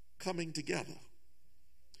coming together,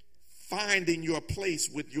 finding your place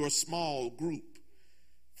with your small group,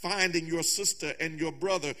 finding your sister and your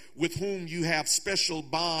brother with whom you have special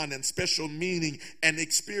bond and special meaning and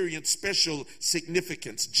experience special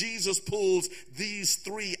significance. Jesus pulls these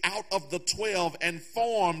 3 out of the 12 and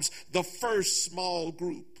forms the first small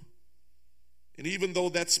group. And even though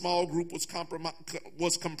that small group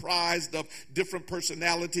was comprised of different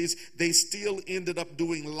personalities, they still ended up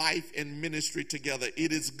doing life and ministry together.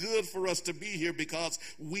 It is good for us to be here because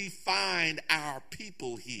we find our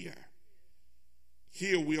people here.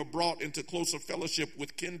 Here we are brought into closer fellowship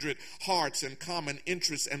with kindred hearts and common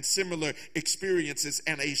interests and similar experiences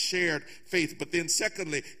and a shared faith. But then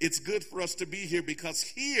secondly, it's good for us to be here because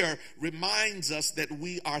here reminds us that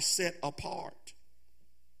we are set apart.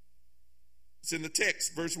 It's in the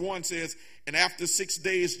text. Verse 1 says, and after 6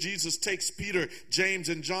 days, Jesus takes Peter, James,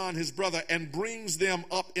 and John, his brother, and brings them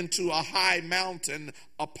up into a high mountain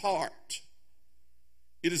apart.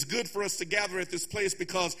 It is good for us to gather at this place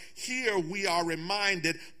because here we are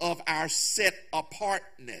reminded of our set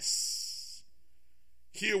apartness.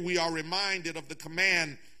 Here we are reminded of the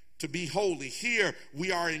command to be holy. Here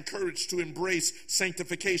we are encouraged to embrace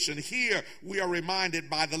sanctification. Here we are reminded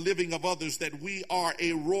by the living of others that we are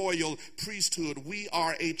a royal priesthood. We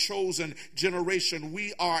are a chosen generation.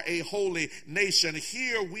 We are a holy nation.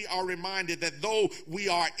 Here we are reminded that though we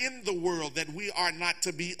are in the world, that we are not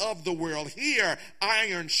to be of the world. Here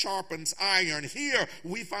iron sharpens iron. Here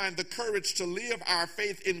we find the courage to live our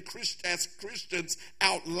faith in as Christians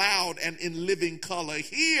out loud and in living color.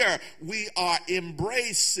 Here we are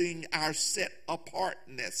embracing our set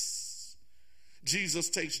apartness. Jesus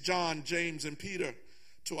takes John, James, and Peter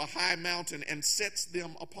to a high mountain and sets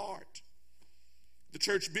them apart. The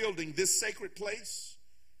church building, this sacred place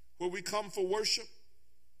where we come for worship,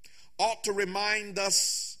 ought to remind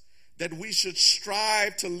us that we should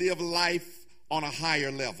strive to live life on a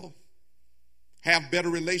higher level, have better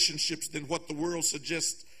relationships than what the world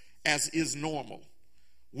suggests as is normal.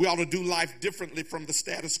 We ought to do life differently from the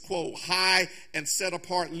status quo. High and set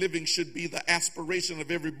apart living should be the aspiration of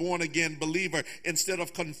every born again believer. Instead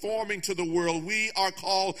of conforming to the world, we are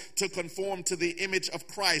called to conform to the image of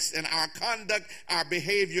Christ, and our conduct, our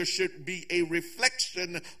behavior should be a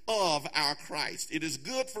reflection of our Christ. It is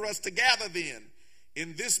good for us to gather then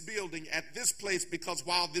in this building, at this place, because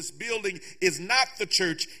while this building is not the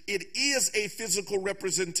church, it is a physical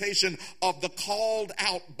representation of the called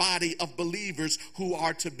out body of believers who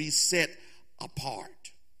are to be set apart.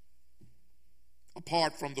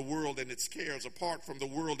 Apart from the world and its cares, apart from the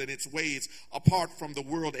world and its ways, apart from the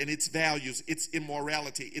world and its values, its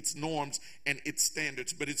immorality, its norms, and its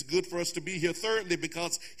standards. But it's good for us to be here, thirdly,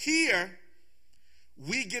 because here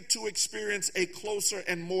we get to experience a closer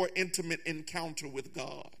and more intimate encounter with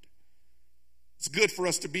God. It's good for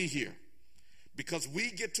us to be here because we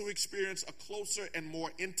get to experience a closer and more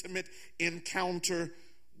intimate encounter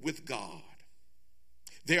with God.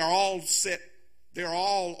 They are all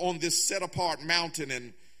on this set apart mountain,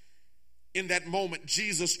 and in that moment,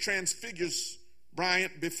 Jesus transfigures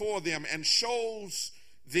Bryant before them and shows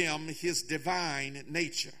them his divine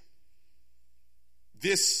nature.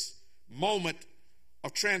 This moment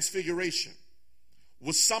of transfiguration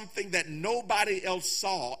was something that nobody else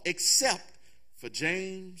saw except for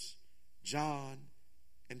James, John,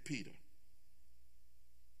 and Peter.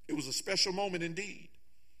 It was a special moment indeed.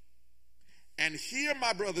 And here,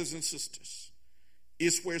 my brothers and sisters,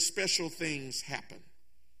 is where special things happen.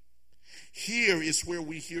 Here is where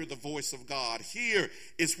we hear the voice of God. Here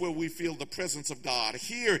is where we feel the presence of God.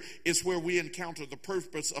 Here is where we encounter the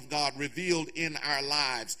purpose of God revealed in our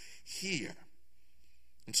lives. Here.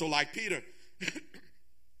 And so, like Peter,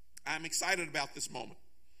 I'm excited about this moment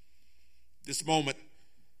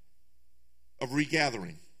of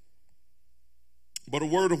regathering. But a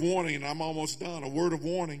word of warning, and I'm almost done, a word of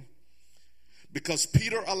warning, because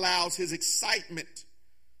Peter allows his excitement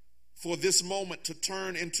for this moment to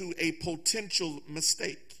turn into a potential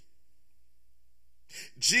mistake.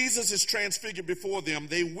 Jesus is transfigured before them.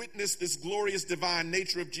 They witness this glorious divine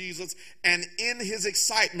nature of Jesus, and in his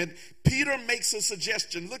excitement, Peter makes a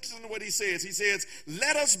suggestion. Listen to what he says. He says,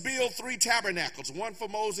 let us build 3 tabernacles, one for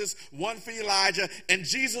Moses, one for Elijah, and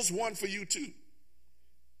Jesus, one for you too.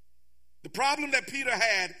 The problem that Peter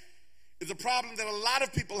had is a problem that a lot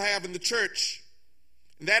of people have in the church,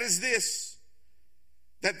 and that is this,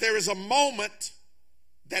 that there is a moment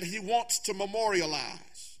that he wants to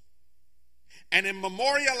memorialize. And in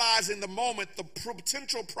memorializing the moment, the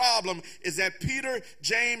potential problem is that Peter,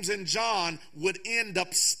 James, and John would end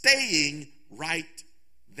up staying right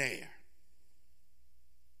there.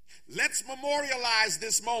 Let's memorialize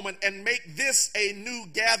this moment and make this a new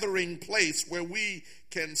gathering place where we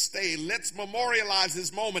can stay. Let's memorialize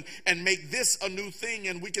this moment and make this a new thing,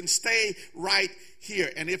 and we can stay right here.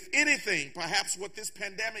 And if anything, perhaps what this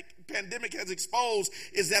pandemic has exposed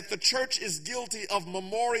is that the church is guilty of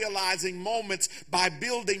memorializing moments by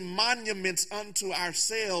building monuments unto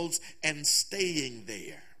ourselves and staying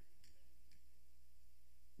there.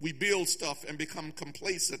 We build stuff and become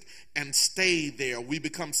complacent and stay there. We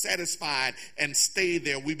become satisfied and stay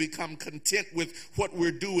there. We become content with what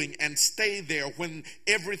we're doing and stay there when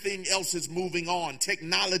everything else is moving on.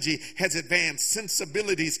 Technology has advanced.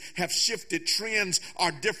 Sensibilities have shifted. Trends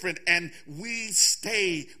are different, and we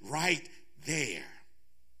stay right there.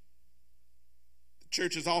 The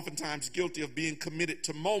church is oftentimes guilty of being committed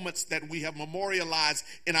to moments that we have memorialized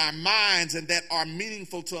in our minds and that are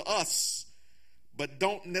meaningful to us, but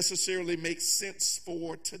don't necessarily make sense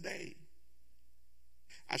for today.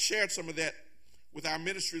 I shared some of that with our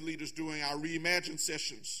ministry leaders during our Reimagine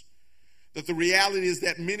sessions, that the reality is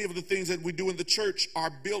that many of the things that we do in the church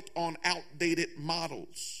are built on outdated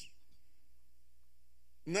models.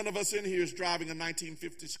 None of us in here is driving a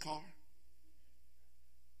 1950s car.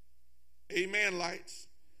 Amen, lights.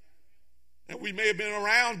 And we may have been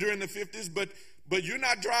around during the 50s, but you're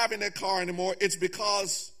not driving that car anymore. It's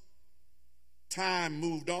because time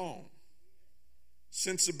moved on.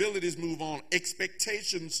 Sensibilities move on.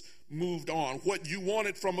 Expectations moved on. What you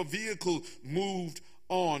wanted from a vehicle moved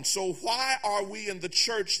on. So why are we in the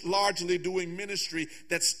church largely doing ministry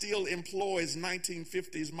that still employs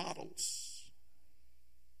 1950s models?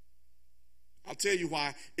 I'll tell you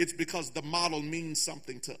why. It's because the model means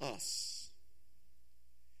something to us.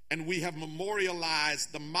 And we have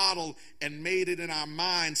memorialized the model and made it in our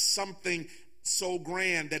minds something so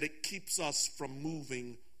grand that it keeps us from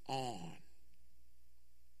moving on.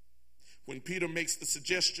 When Peter makes the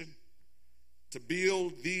suggestion to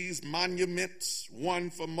build these monuments,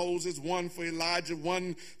 one for Moses, one for Elijah,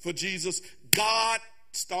 one for Jesus, God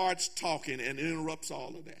starts talking and interrupts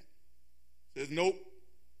all of that. Says, nope,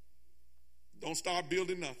 don't start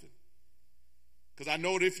building nothing. Because I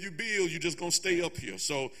know that if you build, you're just going to stay up here.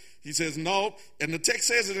 So he says, no. And the text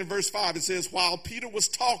says it in verse 5. It says, while Peter was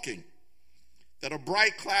talking, that a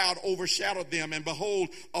bright cloud overshadowed them, and behold,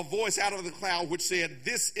 a voice out of the cloud which said,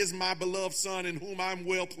 this is my beloved son in whom I'm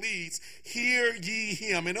well pleased. Hear ye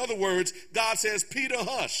him. In other words, God says, Peter,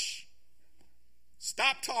 hush.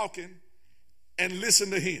 Stop talking and listen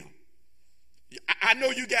to him. I know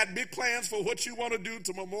you got big plans for what you want to do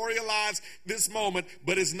to memorialize this moment,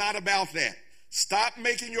 but it's not about that. Stop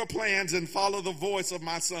making your plans and follow the voice of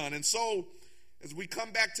my son. And so, as we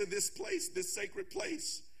come back to this place, this sacred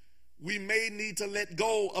place, we may need to let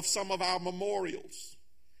go of some of our memorials.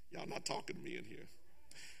 Y'all not talking to me in here.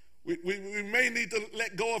 We may need to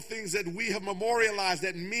let go of things that we have memorialized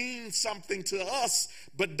that mean something to us,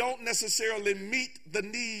 but don't necessarily meet the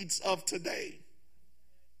needs of today.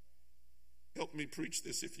 Help me preach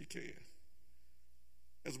this if you can.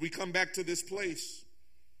 As we come back to this place,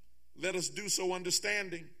 let us do so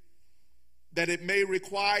understanding that it may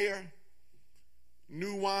require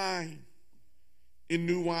new wine in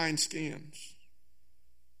new wineskins.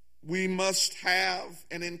 We must have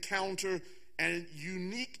an encounter, a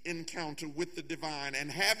unique encounter with the divine.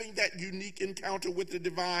 And having that unique encounter with the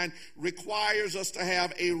divine requires us to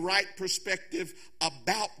have a right perspective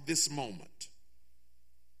about this moment.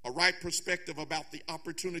 A right perspective about the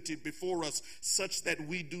opportunity before us, such that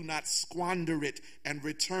we do not squander it and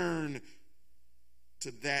return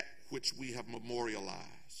to that which we have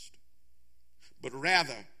memorialized, but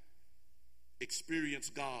rather experience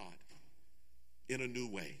God in a new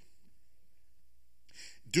way.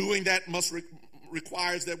 Doing that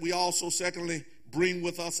requires that we also, secondly, bring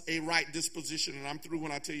with us a right disposition. And I'm through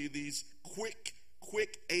when I tell you these quick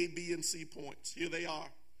A, B, and C points. Here they are.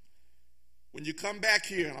 When you come back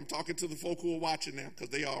here, and I'm talking to the folk who are watching now because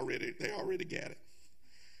they already got it.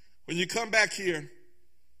 When you come back here,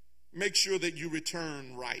 make sure that you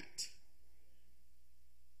return right.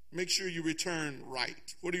 Make sure you return right.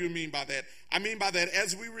 What do you mean by that? I mean by that,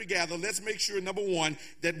 as we regather, let's make sure, number one,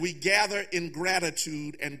 that we gather in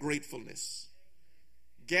gratitude and gratefulness.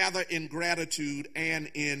 Gather in gratitude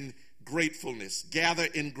and in gratefulness. Gather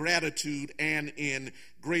in gratitude and in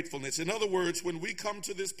gratefulness. In other words, when we come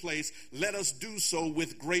to this place, let us do so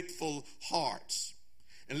with grateful hearts.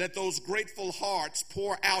 And let those grateful hearts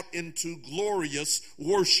pour out into glorious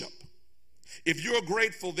worship. If you're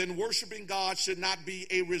grateful, then worshiping God should not be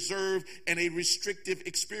a reserved and a restrictive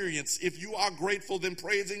experience. If you are grateful, then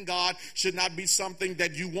praising God should not be something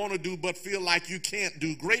that you want to do but feel like you can't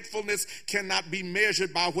do. Gratefulness cannot be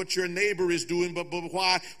measured by what your neighbor is doing, but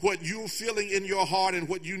by what you're feeling in your heart and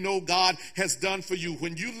what you know God has done for you.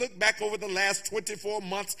 When you look back over the last 24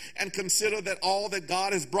 months and consider that all that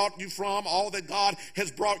God has brought you from, all that God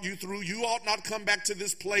has brought you through, you ought not come back to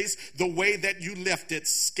this place the way that you left it,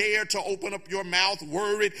 scared to open up your mouth,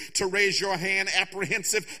 worried to raise your hand,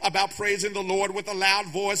 apprehensive about praising the Lord with a loud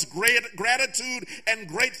voice. Gratitude and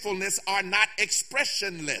gratefulness are not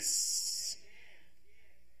expressionless.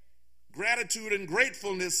 Gratitude and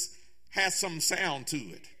gratefulness has some sound to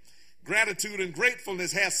it. Gratitude and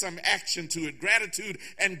gratefulness has some action to it. Gratitude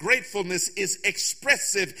and gratefulness is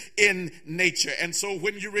expressive in nature. And so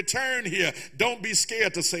when you return here, don't be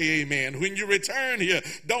scared to say amen. When you return here,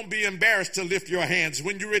 don't be embarrassed to lift your hands.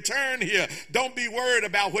 When you return here, don't be worried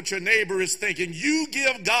about what your neighbor is thinking. You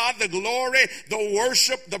give God the glory, the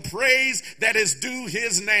worship, the praise that is due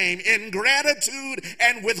his name in gratitude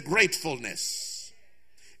and with gratefulness.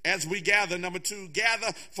 As we gather, number two,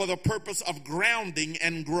 gather for the purpose of grounding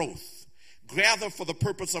and growth. Gather for the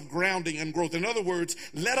purpose of grounding and growth. In other words,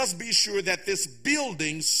 let us be sure that this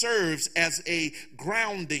building serves as a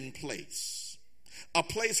grounding place. A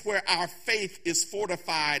place where our faith is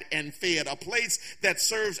fortified and fed. A place that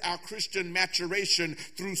serves our Christian maturation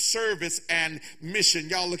through service and mission.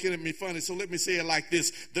 Y'all looking at me funny, so let me say it like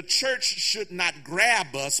this. The church should not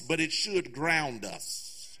grab us, but it should ground us.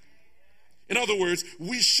 In other words,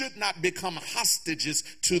 we should not become hostages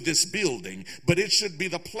to this building, but it should be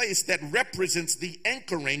the place that represents the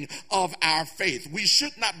anchoring of our faith. We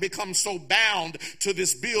should not become so bound to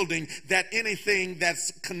this building that anything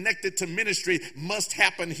that's connected to ministry must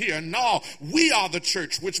happen here. No, we are the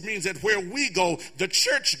church, which means that where we go, the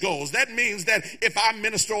church goes. That means that if I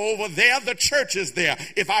minister over there, the church is there.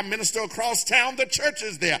 If I minister across town, the church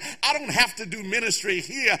is there. I don't have to do ministry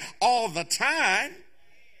here all the time.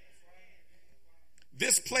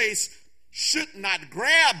 This place should not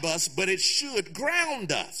grab us, but it should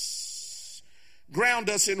ground us. Ground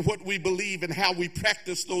us in what we believe and how we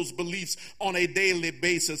practice those beliefs on a daily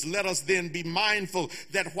basis. Let us then be mindful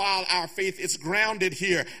that while our faith is grounded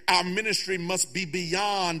here, our ministry must be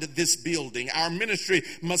beyond this building. Our ministry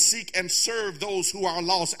must seek and serve those who are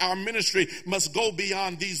lost. Our ministry must go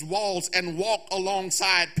beyond these walls and walk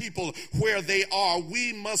alongside people where they are.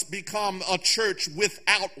 We must become a church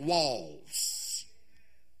without walls.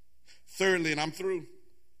 Thirdly, and I'm through.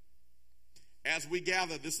 As we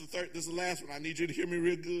gather, this is the last one. I need you to hear me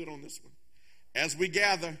real good on this one. As we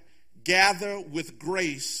gather with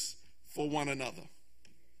grace for one another.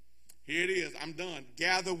 Here it is. I'm done.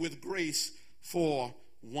 Gather with grace for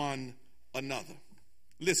one another.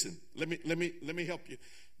 Listen, let me help you.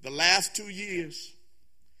 The last 2 years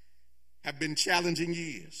have been challenging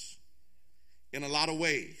years in a lot of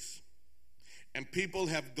ways. And people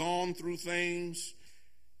have gone through things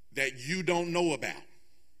that you don't know about.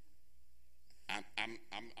 I'm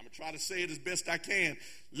going to try to say it as best I can.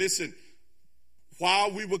 Listen,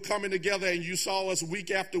 while we were coming together and you saw us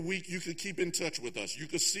week after week, you could keep in touch with us. You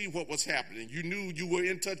could see what was happening. You knew you were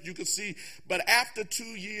in touch. You could see. But after 2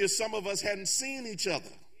 years, some of us hadn't seen each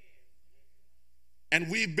other. And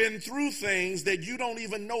we've been through things that you don't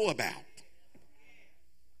even know about.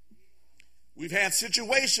 We've had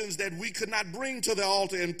situations that we could not bring to the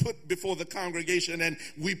altar and put before the congregation, and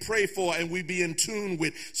we pray for and we be in tune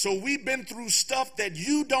with. So we've been through stuff that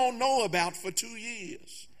you don't know about for 2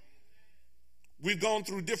 years. We've gone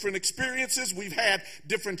through different experiences. We've had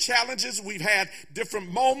different challenges. We've had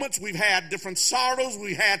different moments. We've had different sorrows.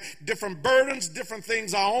 We've had different burdens. Different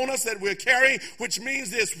things are on us that we're carrying, which means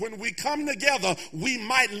this: when we come together, we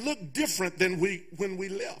might look different than when we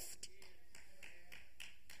left.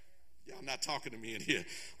 Y'all not talking to me in here.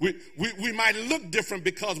 We might look different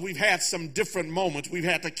because we've had some different moments. We've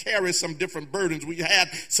had to carry some different burdens. We've had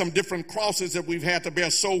some different crosses that we've had to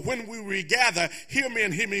bear. So when we regather, hear me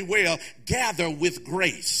and hear me well, gather with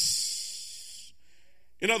grace.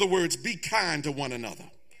 In other words, be kind to one another.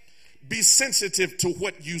 Be sensitive to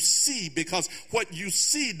what you see, because what you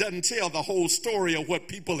see doesn't tell the whole story of what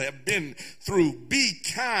people have been through. Be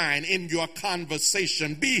kind in your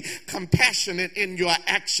conversation. Be compassionate in your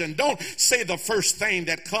action. Don't say the first thing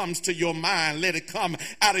that comes to your mind. Let it come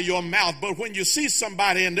out of your mouth. But when you see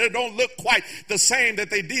somebody and they don't look quite the same that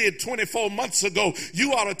they did 24 months ago,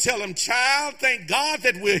 you ought to tell them, child, thank God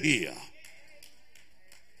that we're here.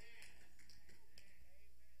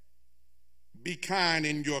 Be kind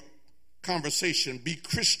in your conversation. Be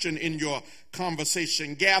Christian in your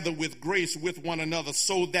conversation. Gather with grace with one another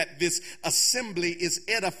so that this assembly is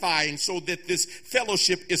edifying, so that this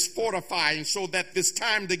fellowship is fortifying, so that this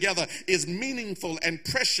time together is meaningful and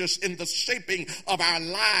precious in the shaping of our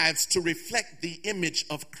lives to reflect the image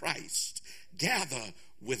of Christ. Gather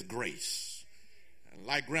with grace. And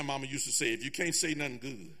like grandmama used to say, if you can't say nothing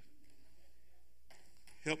good,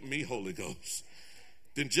 help me, Holy Ghost,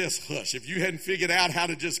 then just hush. If you hadn't figured out how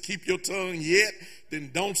to just keep your tongue yet,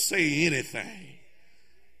 then don't say anything.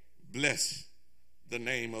 Bless the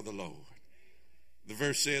name of the Lord. The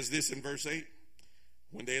verse says this in verse 8.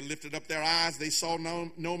 When they lifted up their eyes, they saw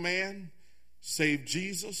no man save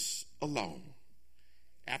Jesus alone.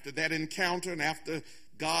 After that encounter, and after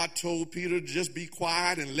God told Peter to just be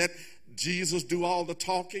quiet and let Jesus do all the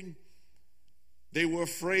talking, they were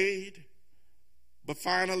afraid. But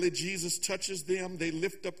finally, Jesus touches them. They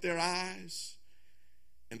lift up their eyes,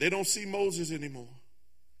 and they don't see Moses anymore.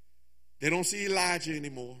 They don't see Elijah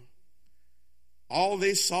anymore. All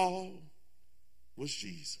they saw was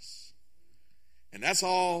Jesus. And that's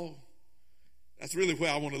all. That's really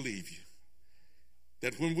where I want to leave you.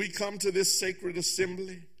 That when we come to this sacred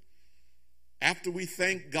assembly, after we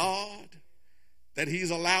thank God that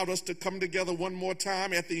he's allowed us to come together one more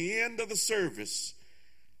time, at the end of the service,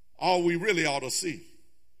 all we really ought to see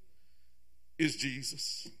is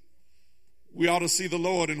Jesus. We ought to see the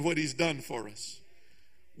Lord in what he's done for us.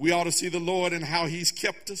 We ought to see the Lord in how he's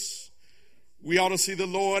kept us. We ought to see the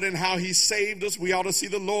Lord in how he saved us. We ought to see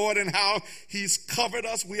the Lord in how he's covered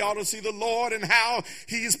us. We ought to see the Lord in how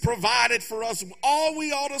he's provided for us. All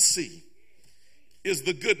we ought to see is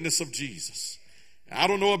the goodness of Jesus. I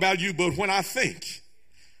don't know about you, but when I think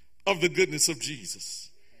of the goodness of Jesus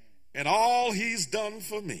and all he's done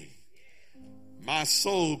for me, my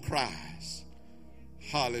soul cries,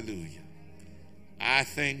 hallelujah. I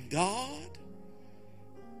thank God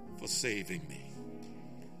for saving me.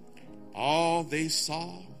 All they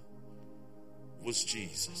saw was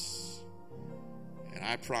Jesus. And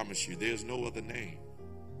I promise you, there's no other name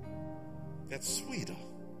that's sweeter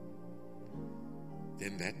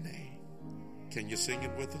than that name. Can you sing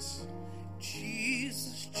it with us?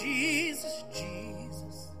 Jesus, Jesus,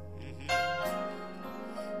 Jesus.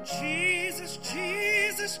 Jesus,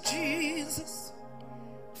 Jesus, Jesus.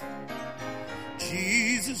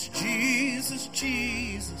 Jesus, Jesus,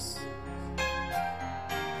 Jesus.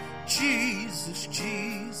 Jesus,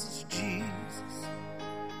 Jesus, Jesus.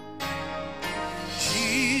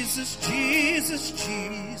 Jesus, Jesus,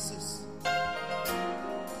 Jesus.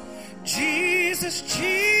 Jesus,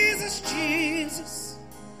 Jesus, Jesus.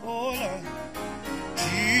 Oh Lord.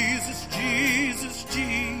 Jesus, Jesus,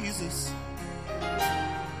 Jesus.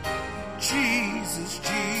 Jesus,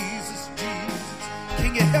 Jesus, Jesus.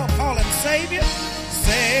 Can you help call him Savior?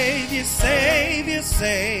 Savior, Savior,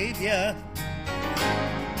 Savior.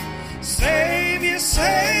 Savior,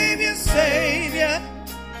 Savior, Savior.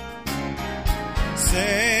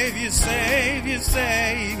 Savior, Savior,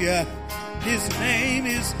 Savior. His name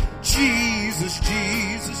is Jesus,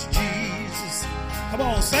 Jesus, Jesus. Come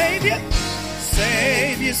on, Savior.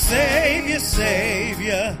 Savior, Savior,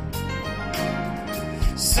 Savior.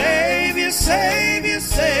 Savior, Savior,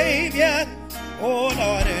 Savior. Oh,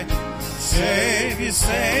 Lord. Savior,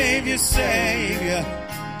 Savior, Savior.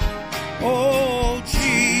 Oh,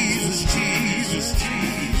 Jesus, Jesus,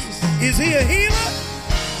 Jesus. Is he a healer?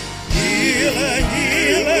 healer,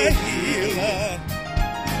 healer, healer.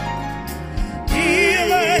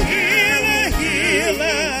 Healer, healer,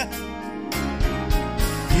 healer.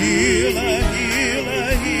 Healer,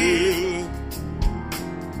 healer, healer.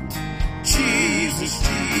 Jesus,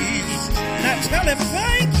 Jesus. Now tell him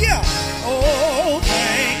thank you. Oh,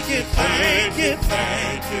 thank you, thank you,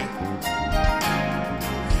 thank you.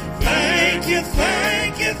 Thank you,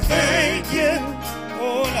 thank you, thank you.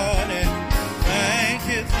 Oh, Lord, thank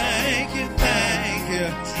you, thank you, thank you.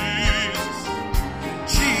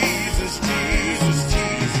 Jesus, Jesus,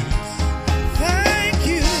 Jesus. Thank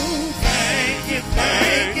you, thank you,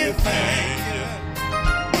 thank you, thank you.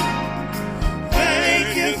 Thank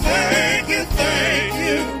you, thank you, thank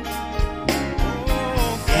you.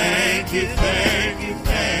 Oh, thank you, thank you,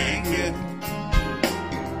 thank you.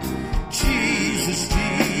 Jesus,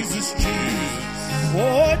 Jesus, Jesus.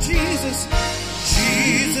 Oh, Jesus,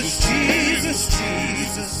 Jesus, Jesus,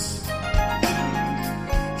 Jesus.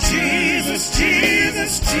 Jesus,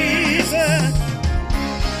 Jesus, Jesus.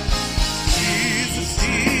 Jesus,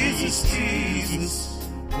 Jesus, Jesus.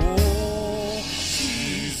 Oh,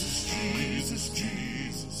 Jesus, Jesus,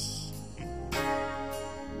 Jesus.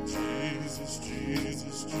 Jesus,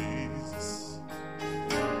 Jesus, Jesus.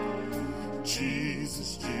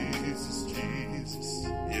 Jesus, Jesus, Jesus.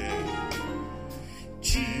 Yeah.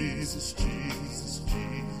 Jesus, Jesus,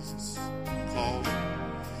 Jesus. Call him.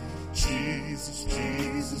 Jesus,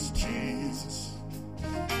 Jesus, Jesus.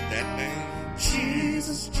 That name,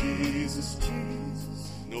 Jesus, Jesus,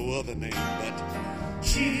 Jesus. no other name but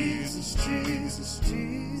Jesus, Jesus,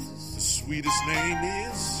 Jesus. the sweetest name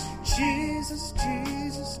is. Jesus,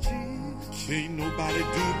 Jesus, Jesus. Can't nobody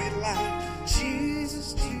do me like.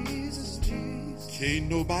 Jesus, Jesus, Jesus. Can't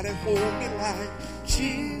nobody hold me like.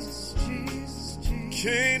 Jesus, Jesus, Jesus.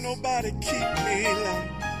 Can't nobody keep me like.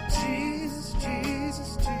 Jesus,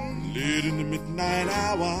 Jesus, Jesus. Late in the midnight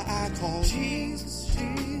hour I call. Jesus,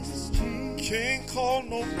 Jesus, Jesus. Can't call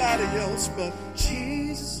nobody else but.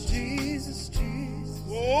 Jesus, Jesus, Jesus.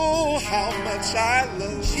 Oh, how much I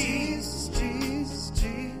love you. Jesus, Jesus,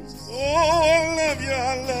 Jesus. Oh, I love you,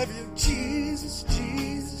 I love you. Jesus,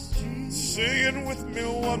 Jesus, Jesus. Sing it with me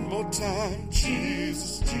one more time.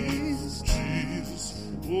 Jesus, Jesus, Jesus.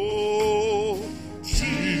 Oh,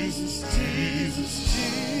 Jesus, Jesus,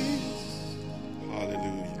 Jesus.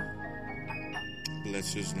 Hallelujah.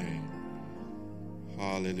 Bless his name.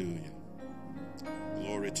 Hallelujah.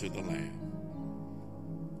 Glory to the Lamb.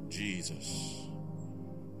 Jesus,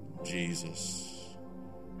 Jesus,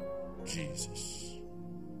 Jesus.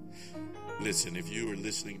 Listen, if you are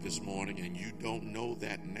listening this morning and you don't know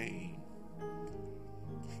that name,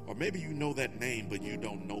 or maybe you know that name but you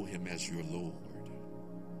don't know him as your Lord,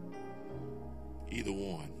 either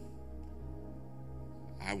one,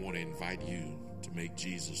 I want to invite you to make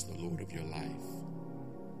Jesus the Lord of your life.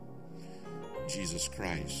 Jesus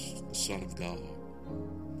Christ, the Son of God,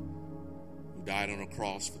 who died on a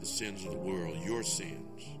cross for the sins of the world, your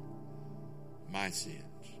sins, my sins.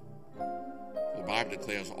 The Bible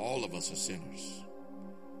declares all of us are sinners,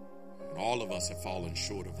 and all of us have fallen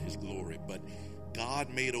short of his glory, but God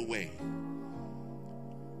made a way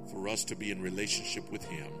for us to be in relationship with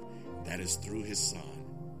him. That is through his Son,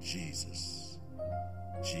 Jesus.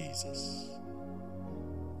 Jesus.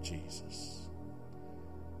 Jesus.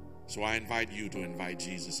 So I invite you to invite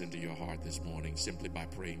Jesus into your heart this morning simply by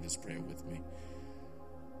praying this prayer with me.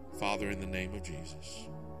 Father, in the name of Jesus,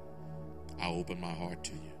 I open my heart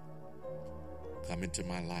to you. Come into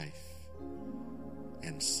my life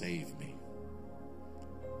and save me.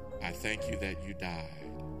 I thank you that you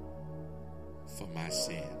died for my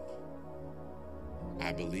sin.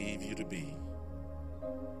 I believe you to be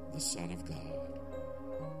the Son of God.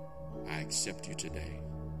 I accept you today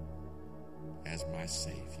as my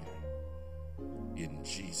Savior. In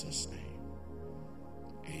Jesus' name,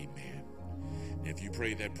 amen. And if you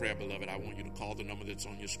pray that prayer, beloved, I want you to call the number that's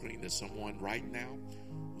on your screen. There's someone right now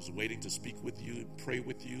who's waiting to speak with you, pray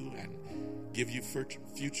with you, and give you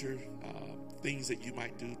future things that you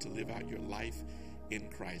might do to live out your life in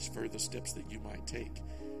Christ, further steps that you might take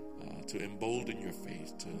to embolden your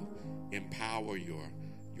faith, to empower your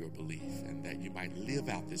belief, and that you might live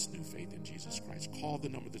out this new faith in Jesus Christ. Call the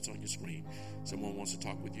number that's on your screen. Someone wants to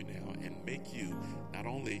talk with you now and make you not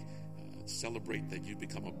only celebrate that you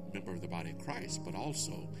become a member of the body of Christ, but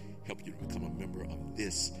also help you to become a member of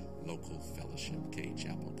this local fellowship, Cade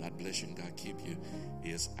Chapel. God bless you and God keep you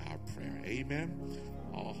is our prayer. Amen.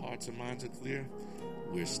 All hearts and minds are clear.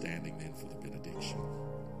 We're standing then for the benediction.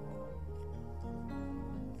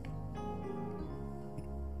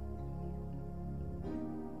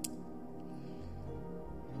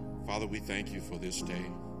 Father, we thank you for this day.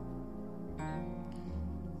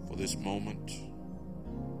 this moment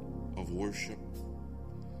of worship.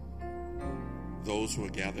 Those who are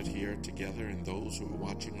gathered here together and those who are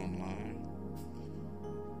watching online,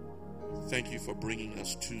 thank you for bringing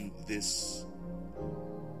us to this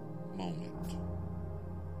moment,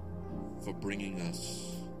 for bringing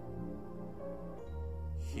us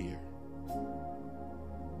here.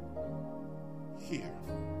 Here.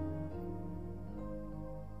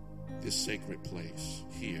 This sacred place,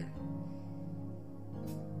 here.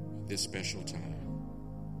 This special time.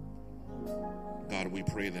 God, we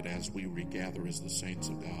pray that as we regather as the saints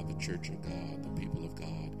of God, the church of God, the people of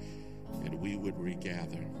God, that we would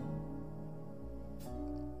regather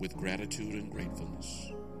with gratitude and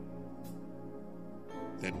gratefulness.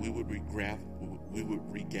 That we would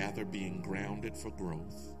regather being grounded for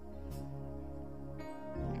growth.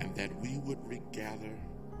 And that we would regather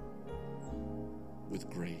with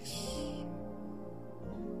grace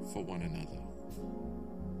for one another.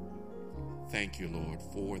 Thank you, Lord,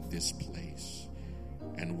 for this place.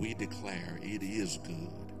 And we declare it is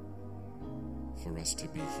good for us to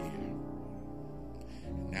be here.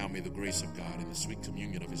 And now may the grace of God and the sweet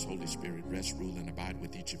communion of his Holy Spirit rest, rule, and abide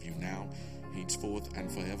with each of you now, henceforth,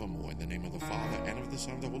 and forevermore. In the name of the Father, and of the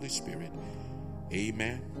Son, and of the Holy Spirit.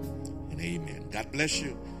 Amen and amen. God bless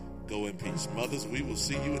you. Go in peace. Mothers, we will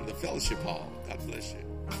see you in the fellowship hall. God bless you.